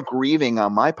there's no grieving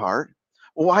on my part.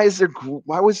 Well,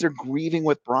 why was there grieving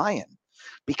with Brian?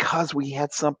 Because we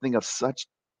had something of such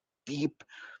deep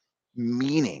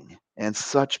meaning and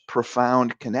such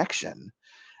profound connection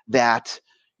that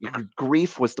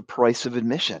grief was the price of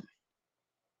admission.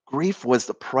 Grief was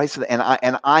the price of and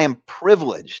I am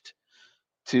privileged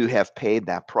to have paid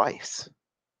that price.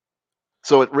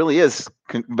 So it really is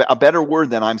a better word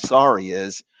than I'm sorry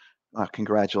is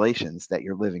congratulations that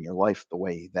you're living your life the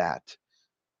way that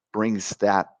brings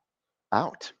that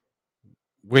out.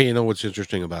 Well, what's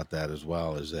interesting about that as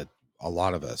well is that a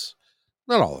lot of us,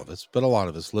 not all of us, but a lot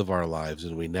of us live our lives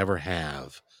and we never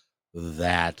have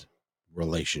that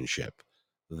relationship,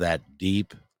 that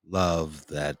deep love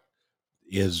that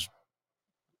is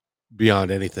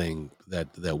beyond anything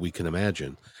that we can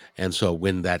imagine. And so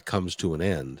when that comes to an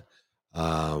end,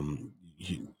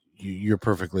 you're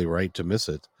perfectly right to miss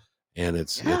it. And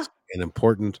it's an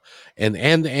important and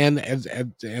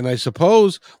I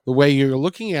suppose the way you're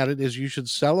looking at it is you should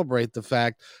celebrate the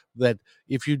fact that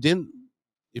if you didn't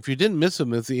miss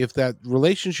him, if that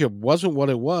relationship wasn't what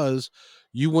it was,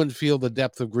 you wouldn't feel the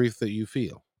depth of grief that you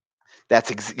feel.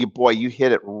 That's boy, you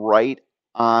hit it right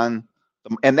on.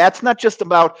 And that's not just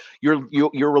about your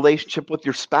relationship with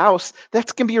your spouse.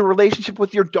 That's going to be a relationship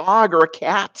with your dog or a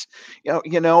cat,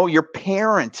 your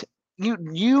parent, you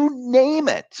name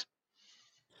it.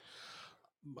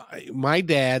 My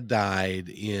dad died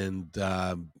in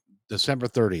December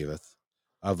 30th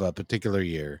of a particular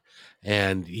year,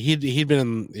 and he'd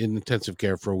been in intensive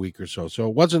care for a week or so. So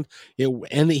it wasn't it,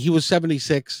 and he was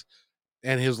 76,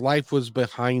 and his life was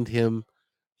behind him.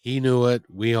 He knew it.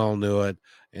 We all knew it,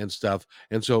 and stuff.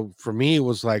 And so for me, it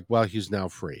was like, well, he's now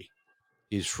free.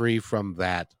 He's free from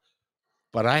that.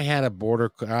 But I had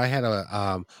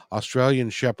a Australian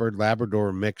Shepherd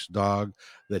Labrador mixed dog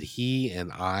that he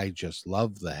and I just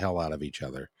loved the hell out of each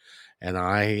other. And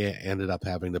I ended up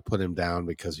having to put him down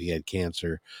because he had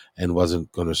cancer and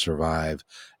wasn't going to survive.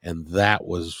 And that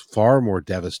was far more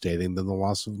devastating than the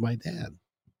loss of my dad.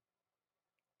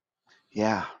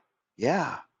 Yeah.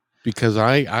 Yeah. Because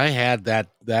I had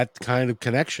that kind of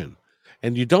connection.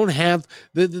 And you don't have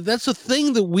that's a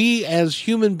thing that we as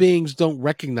human beings don't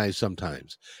recognize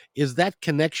sometimes, is that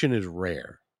connection is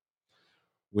rare.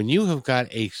 When you have got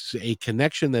a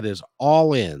connection that is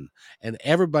all in and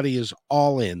everybody is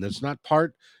all in, that's not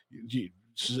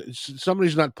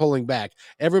somebody's not pulling back.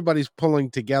 Everybody's pulling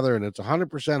together and it's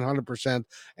 100%,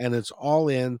 and it's all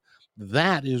in.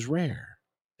 That is rare.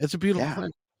 It's a beautiful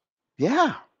thing.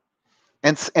 Yeah.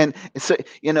 And so,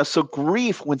 so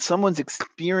grief, when someone's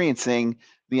experiencing,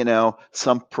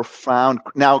 some profound,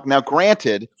 now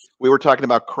granted, we were talking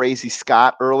about Crazy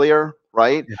Scott earlier,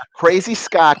 right? Yeah. Crazy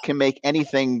Scott can make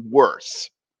anything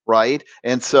worse, right?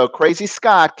 And so Crazy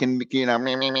Scott can, you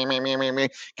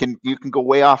can go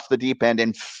way off the deep end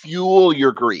and fuel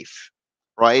your grief.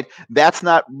 Right? That's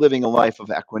not living a life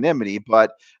of equanimity.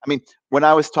 But I mean, when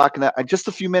I was talking just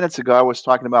a few minutes ago, I was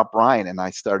talking about Brian and I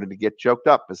started to get choked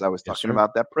up as I was talking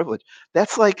about that privilege.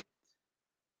 It's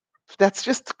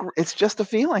just a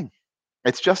feeling.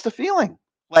 It's just a feeling,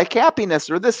 like happiness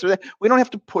or this or that. We don't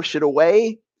have to push it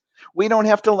away. We don't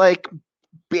have to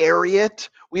bury it.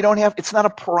 It's not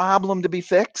a problem to be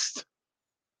fixed.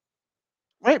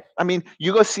 Right? I mean,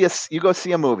 you go see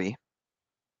a movie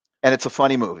and it's a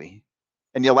funny movie.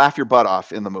 And you laugh your butt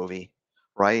off in the movie,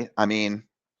 right? I mean,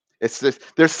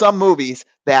 there's some movies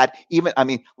that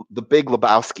The Big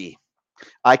Lebowski.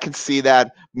 I can see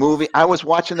that movie. I was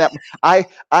watching that. I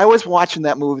was watching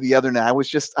that movie the other night. I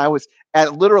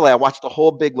watched the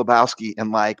whole Big Lebowski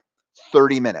in like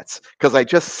 30 minutes because I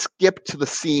just skipped to the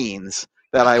scenes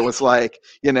that I was like,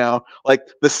 like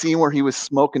the scene where he was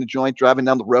smoking a joint driving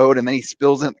down the road and then he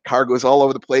spills it, the car goes all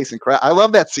over the place and crap. I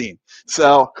love that scene.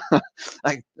 So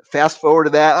I fast forward to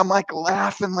that. I'm like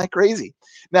laughing like crazy.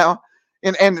 Now,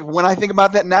 and when I think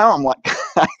about that now, I'm like,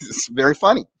 it's very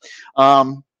funny.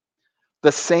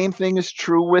 The same thing is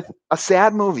true with a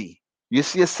sad movie. You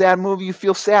see a sad movie, you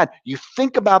feel sad. You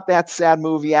think about that sad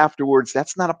movie afterwards.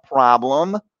 That's not a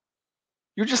problem.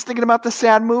 You're just thinking about the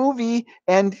sad movie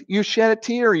and you shed a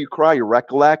tear, you cry, you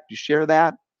recollect, you share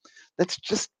that. That's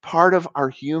just part of our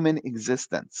human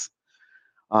existence.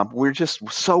 We're just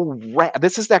so,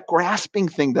 this is that grasping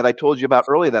thing that I told you about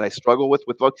earlier that I struggle with.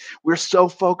 We're so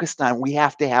focused on, we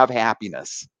have to have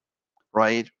happiness,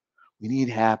 right? We need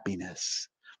happiness.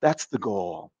 That's the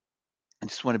goal. I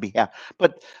just want to be happy.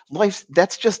 But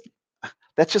that's just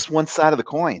one side of the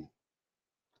coin.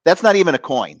 That's not even a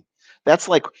coin. That's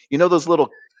like, those little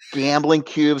gambling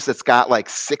cubes that's got like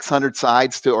 600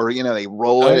 sides to, or, they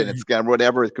roll it and it's got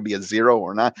whatever. It could be a zero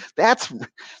or not. That's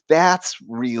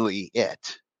really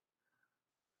it.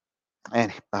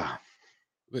 And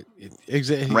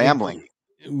rambling.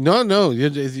 No,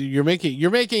 you're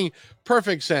making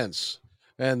perfect sense.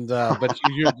 And but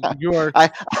you are.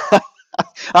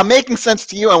 I'm making sense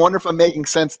to you. I wonder if I'm making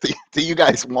sense to you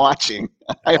guys watching.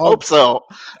 I hope so.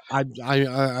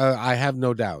 I have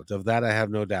no doubt of that. I have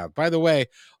no doubt. By the way,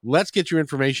 let's get your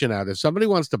information out. If somebody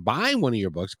wants to buy one of your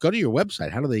books, go to your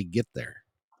website. How do they get there?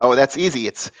 Oh, that's easy.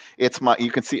 It's my.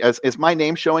 You can see is my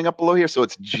name showing up below here. So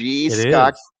it's G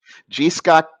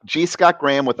Scott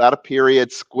Graham without a period.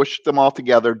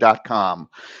 Squishthemaltogether.com.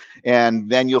 And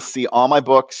then you'll see all my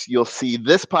books. You'll see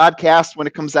this podcast when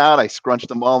it comes out. I scrunched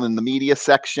them all in the media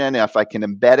section if I can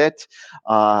embed it.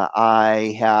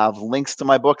 I have links to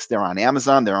my books. They're on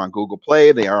Amazon. They're on Google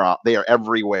Play. They are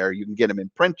everywhere. You can get them in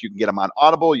print. You can get them on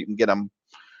Audible. You can get them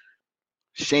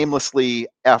shamelessly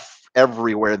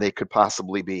everywhere they could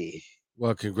possibly be.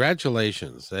 Well,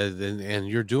 congratulations. And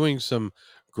you're doing some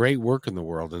great work in the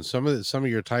world, and some of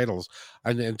your titles,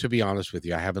 and to be honest with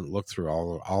you, I haven't looked through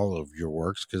all of your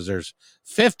works because there's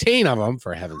 15 of them,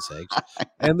 for heaven's sakes,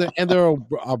 and there are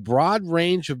a broad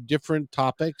range of different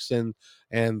topics and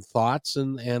thoughts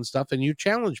and stuff, and you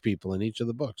challenge people in each of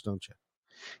the books, don't you?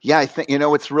 Yeah, I think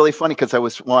it's really funny because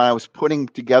when I was putting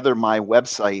together my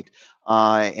website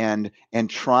and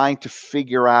trying to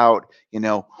figure out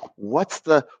what's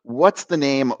the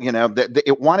name,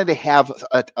 it wanted to have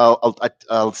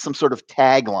some sort of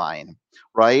tagline,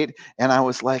 right? And I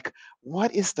was like,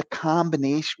 what is the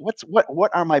combination?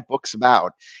 What are my books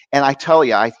about? And I tell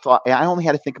you, I thought I only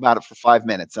had to think about it for 5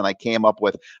 minutes, and I came up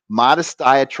with modest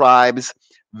diatribes,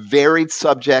 varied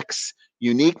subjects,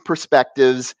 unique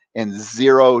perspectives, and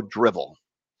zero drivel.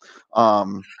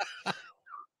 I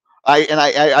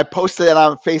posted it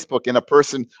on Facebook, and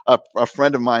a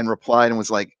friend of mine replied and was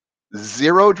like,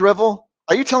 "Zero drivel?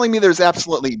 Are you telling me there's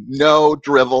absolutely no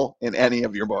drivel in any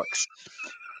of your books?"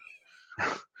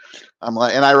 I'm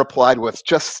like, and I replied with,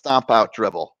 "Just stomp out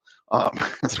drivel."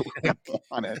 That's what I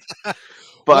wanted.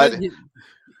 But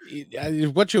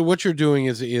what you're doing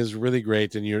is really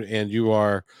great, and you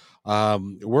are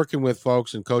working with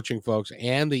folks and coaching folks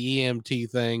and the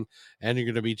EMT thing, and you're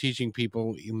going to be teaching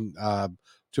people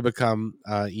to become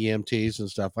EMTs and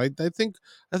stuff. I think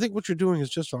what you're doing is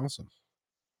just awesome.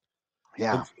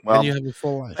 Yeah, and you have a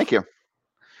full life. Thank you.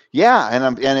 Yeah,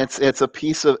 and it's a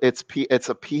piece of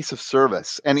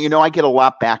service, and I get a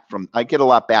lot back from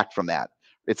that.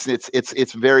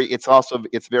 It's very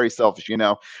selfish.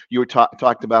 You were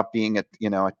talked about being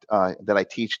that I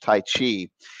teach Tai Chi,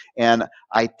 and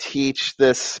I teach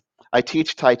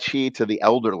Tai Chi to the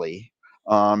elderly.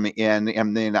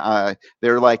 And then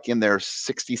they're like in their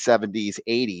 60s, 70s,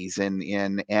 80s,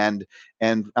 and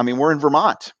I mean, we're in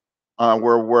Vermont,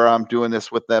 where I'm doing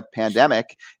this with the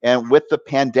pandemic, and with the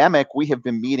pandemic, we have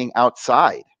been meeting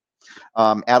outside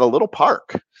at a little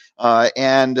park,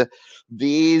 and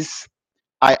these.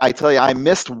 I tell you, I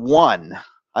missed one.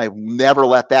 I never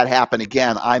let that happen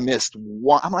again. I missed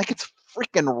one. I'm like, it's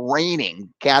freaking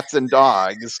raining cats and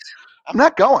dogs. I'm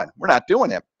not going. We're not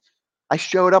doing it. I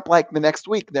showed up like the next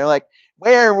week. They're like,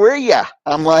 where were you?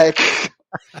 I'm like,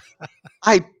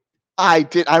 I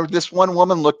did. This one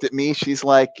woman looked at me. She's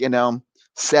like,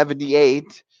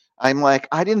 78. I'm like,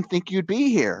 I didn't think you'd be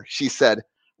here. She said,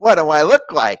 what do I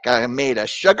look like? I'm made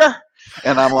of sugar?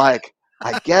 And I'm like,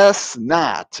 I guess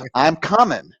not. I'm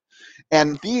coming.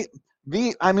 And I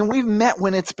mean, we've met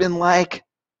when it's been like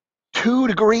 2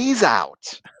 degrees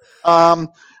out. Tai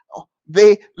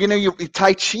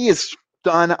Chi is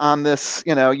done on this,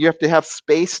 you have to have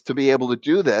space to be able to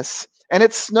do this. And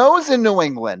it snows in New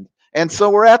England. And so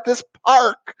we're at this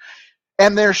park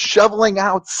and they're shoveling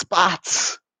out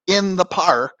spots in the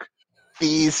park,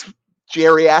 these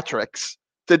geriatrics,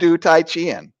 to do Tai Chi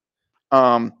in.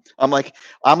 I'm like,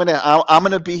 I'm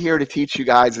gonna be here to teach you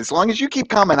guys. As long as you keep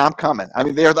coming, I'm coming. I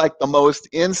mean, they're like the most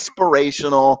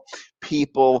inspirational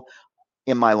people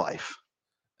in my life.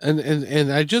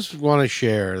 And I just want to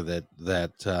share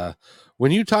that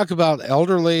when you talk about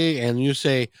elderly and you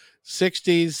say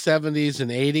 60s, 70s, and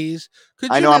 80s,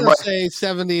 could you now say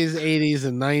 70s, 80s,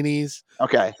 and 90s?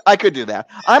 Okay, I could do that.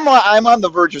 I'm on the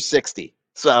verge of 60,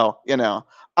 so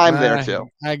I'm there too.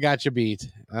 I got you beat.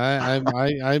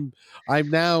 I'm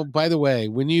now. By the way,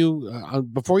 when you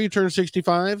before you turn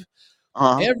 65.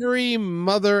 Every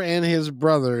mother and his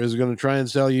brother is going to try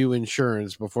and sell you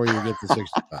insurance before you get to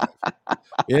 65.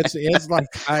 It's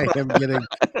like I am getting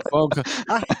phone calls.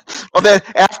 Well, then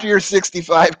after you're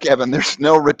 65, Kevin, there's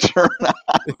no return on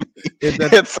me.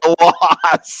 It's a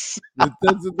loss.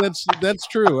 That's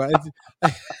true.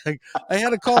 I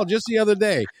had a call just the other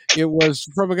day. It was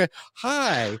from a guy.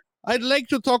 Hi, I'd like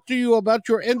to talk to you about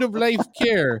your end of life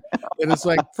care. And it's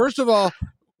like, first of all,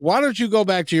 why don't you go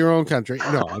back to your own country?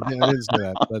 No, I didn't say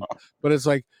that. But it's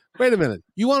like, wait a minute.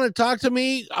 You want to talk to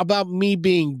me about me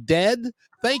being dead?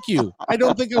 Thank you. I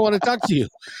don't think I want to talk to you.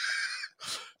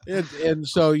 And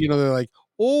so, they're like,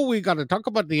 oh, we got to talk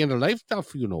about the end of life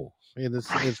stuff, And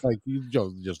it's like, you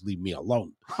just leave me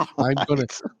alone. I'm going to,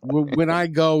 when I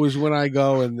go is when I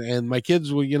go. And my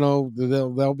kids will,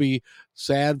 they'll be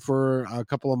sad for a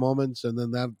couple of moments. And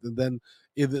then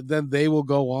they will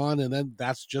go on, and then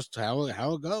that's just how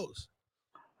it goes.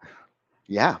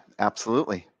 Yeah,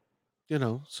 absolutely.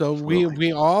 So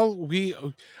absolutely.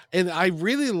 And I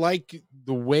really like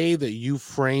the way that you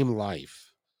frame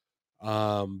life,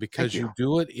 because you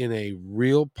do it in a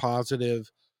real positive,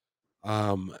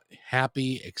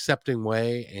 happy, accepting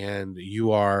way, and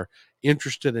you are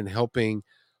interested in helping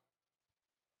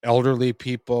elderly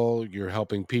people. You're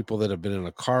helping people that have been in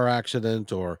a car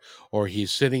accident, or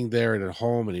he's sitting there at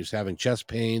home and he's having chest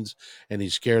pains and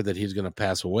he's scared that he's going to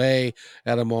pass away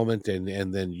at a moment,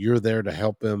 and then you're there to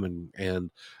help him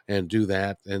and do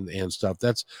that and stuff.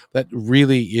 That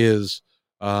really is,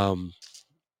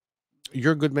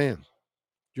 you're a good man.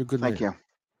 You're a good man.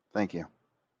 Thank you.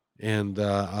 And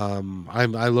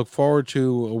I look forward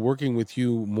to working with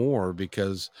you more,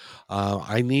 because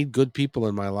I need good people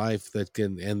in my life that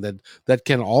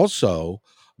can also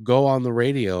go on the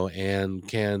radio and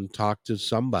can talk to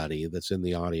somebody that's in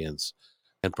the audience,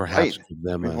 and perhaps give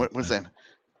them what was that?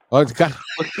 Oh, it's got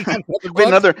wait,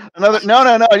 another.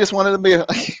 No. I just wanted to be.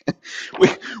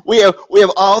 We have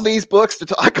all these books to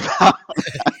talk about.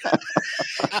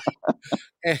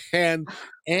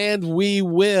 and we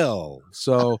will.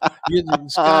 So,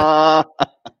 Scott,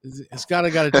 I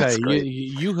got to tell you,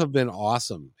 you have been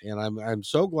awesome, and I'm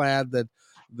so glad that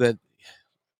I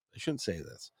shouldn't say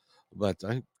this, but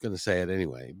I'm going to say it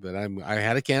anyway. But I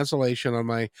had a cancellation on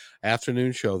my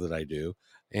afternoon show that I do,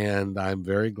 and I'm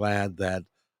very glad that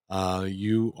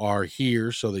you are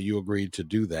here, so that you agreed to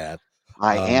do that.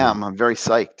 I am. I'm very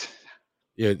psyched.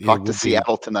 Talk to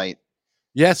Seattle tonight.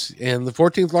 Yes, and the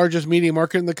 14th largest media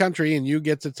market in the country, and you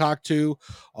get to talk to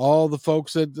all the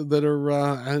folks that are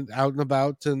out and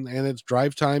about, and it's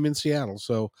drive time in Seattle,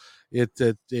 so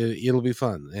it'll be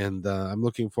fun, and I'm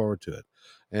looking forward to it.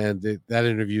 And that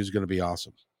interview is going to be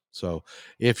awesome. So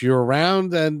if you're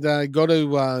around, and go to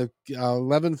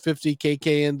 1150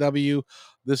 KKNW.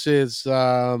 This is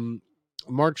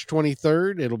March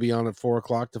 23rd. It'll be on at 4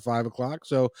 o'clock to 5 o'clock.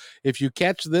 So if you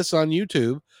catch this on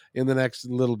YouTube in the next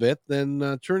little bit,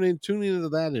 then tune into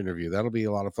that interview. That'll be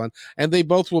a lot of fun. And they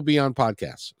both will be on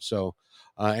podcasts. So,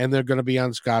 and they're going to be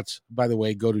on Scott's. By the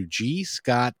way, go to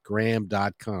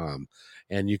gscottgraham.com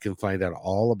and you can find out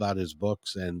all about his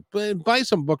books, and buy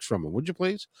some books from him. Would you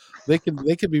please? They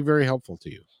could be very helpful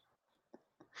to you.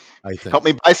 I think. Help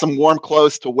me buy some warm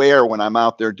clothes to wear when I'm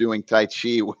out there doing Tai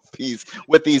Chi with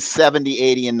these 70,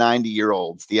 80, and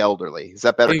 90-year-olds, the elderly. Is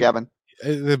that better, Kevin?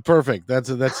 Perfect. That's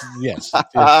yes.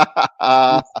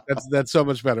 That's so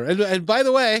much better. And by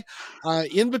the way,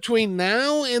 in between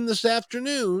now and this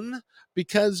afternoon,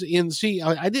 because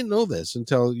I didn't know this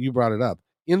until you brought it up.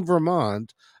 In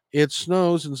Vermont, it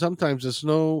snows, and sometimes the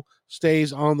snow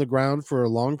stays on the ground for a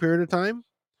long period of time.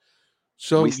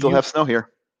 So we still have snow here.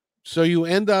 So you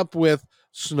end up with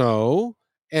snow,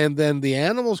 and then the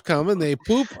animals come and they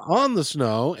poop on the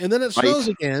snow, and then it snows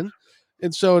again.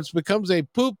 And so it becomes a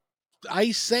poop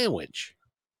ice sandwich.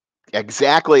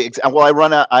 Exactly. Well,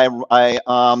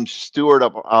 I steward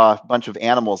a bunch of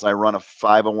animals. I run a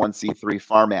 501c3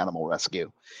 farm animal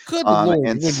rescue. Good Lord.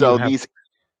 And so these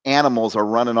animals are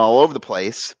running all over the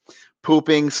place,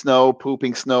 pooping snow,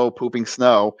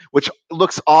 which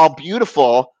looks all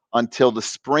beautiful until the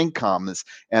spring comes,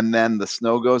 and then the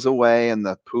snow goes away and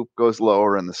the poop goes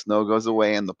lower, and the snow goes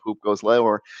away and the poop goes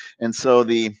lower. And so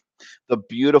the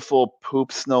beautiful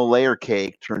poop snow layer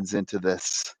cake turns into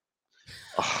this.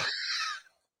 Oh,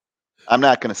 I'm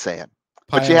not going to say it,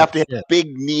 but you have to have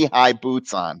big knee-high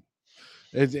boots on.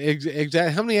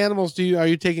 Exactly. How many animals are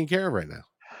you taking care of right now?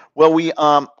 Well,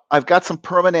 I've got some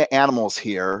permanent animals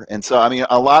here, and so I mean,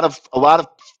 a lot of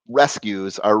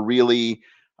rescues are really.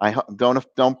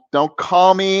 Don't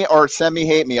call me or send me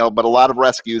hate mail, but a lot of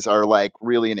rescues are like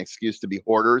really an excuse to be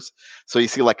hoarders. So you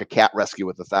see like a cat rescue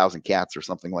with 1,000 cats or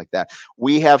something like that.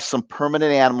 We have some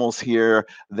permanent animals here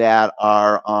that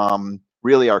are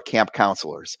really our camp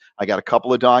counselors. I got a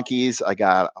couple of donkeys. I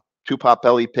got 2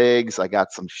 potbelly pigs. I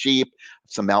got some sheep,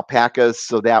 some alpacas,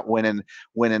 so that when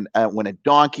a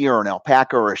donkey or an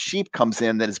alpaca or a sheep comes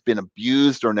in that has been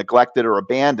abused or neglected or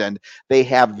abandoned, they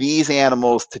have these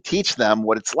animals to teach them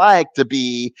what it's like to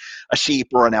be a sheep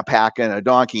or an alpaca and a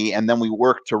donkey, and then we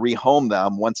work to rehome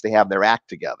them once they have their act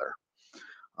together.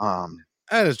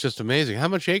 That is just amazing. How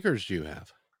much acres do you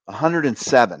have?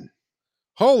 107.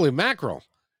 Holy mackerel.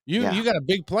 You got a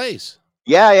big place.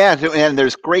 Yeah. And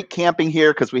there's great camping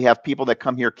here because we have people that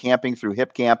come here camping through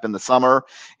Hip Camp in the summer.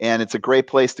 And it's a great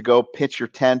place to go pitch your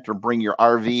tent or bring your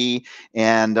RV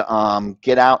and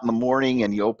get out in the morning,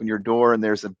 and you open your door and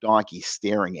there's a donkey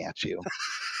staring at you.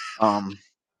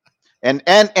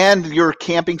 And your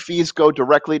camping fees go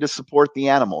directly to support the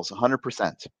animals,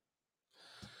 100%.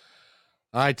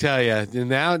 I tell you,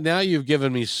 now you've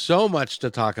given me so much to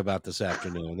talk about this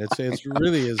afternoon. It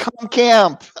really is. Come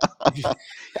camp.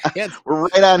 We're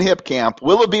right on Hip Camp.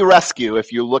 Willoughby Rescue.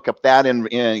 If you look up that, and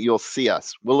you'll see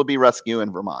us. Willoughby Rescue in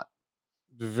Vermont.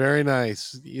 Very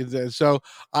nice. So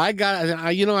I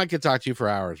could talk to you for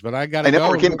hours, but I got to go.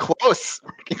 We're getting close.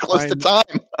 We're getting close to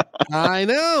time. I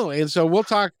know. And so we'll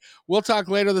talk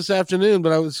later this afternoon,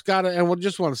 but we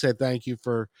just want to say thank you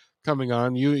for coming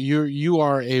on. You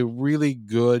are a really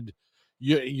good,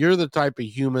 you're the type of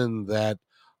human that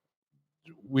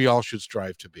we all should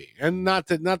strive to be. And not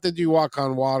that you walk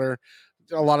on water.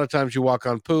 A lot of times you walk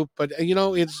on poop, but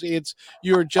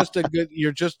you're just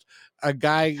a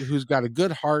guy who's got a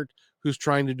good heart, who's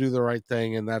trying to do the right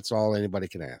thing. And that's all anybody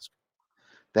can ask.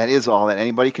 That is all that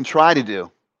anybody can try to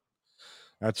do.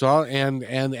 That's all. And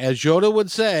as Yoda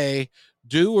would say,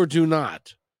 do or do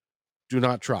not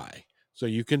try. So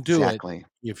you can do it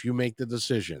if you make the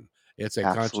decision. It's a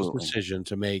conscious decision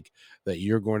to make that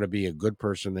you're going to be a good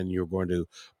person and you're going to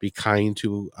be kind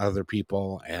to other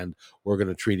people, and we're going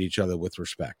to treat each other with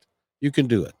respect. You can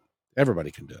do it.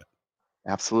 Everybody can do it.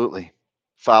 Absolutely.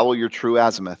 Follow your true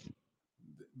azimuth.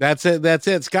 That's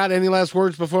it. Scott, any last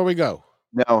words before we go?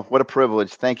 No, what a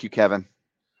privilege. Thank you, Kevin.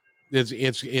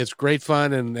 It's great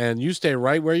fun, and you stay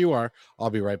right where you are. I'll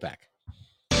be right back.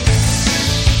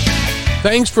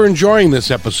 Thanks for enjoying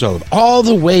this episode all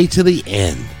the way to the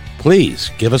end. Please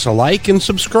give us a like and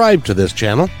subscribe to this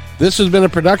channel. This has been a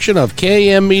production of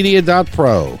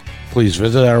kmmedia.pro. Please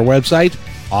visit our website,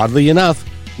 oddly enough,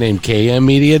 named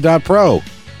kmmedia.pro,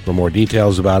 for more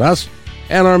details about us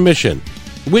and our mission,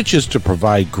 which is to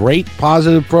provide great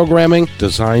positive programming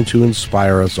designed to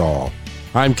inspire us all.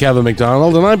 I'm Kevin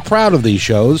McDonald, and I'm proud of these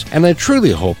shows, and I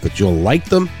truly hope that you'll like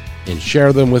them and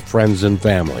share them with friends and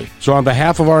family. So on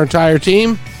behalf of our entire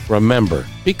team, remember,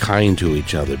 be kind to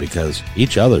each other because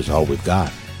each other's all we've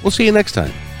got. We'll see you next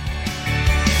time.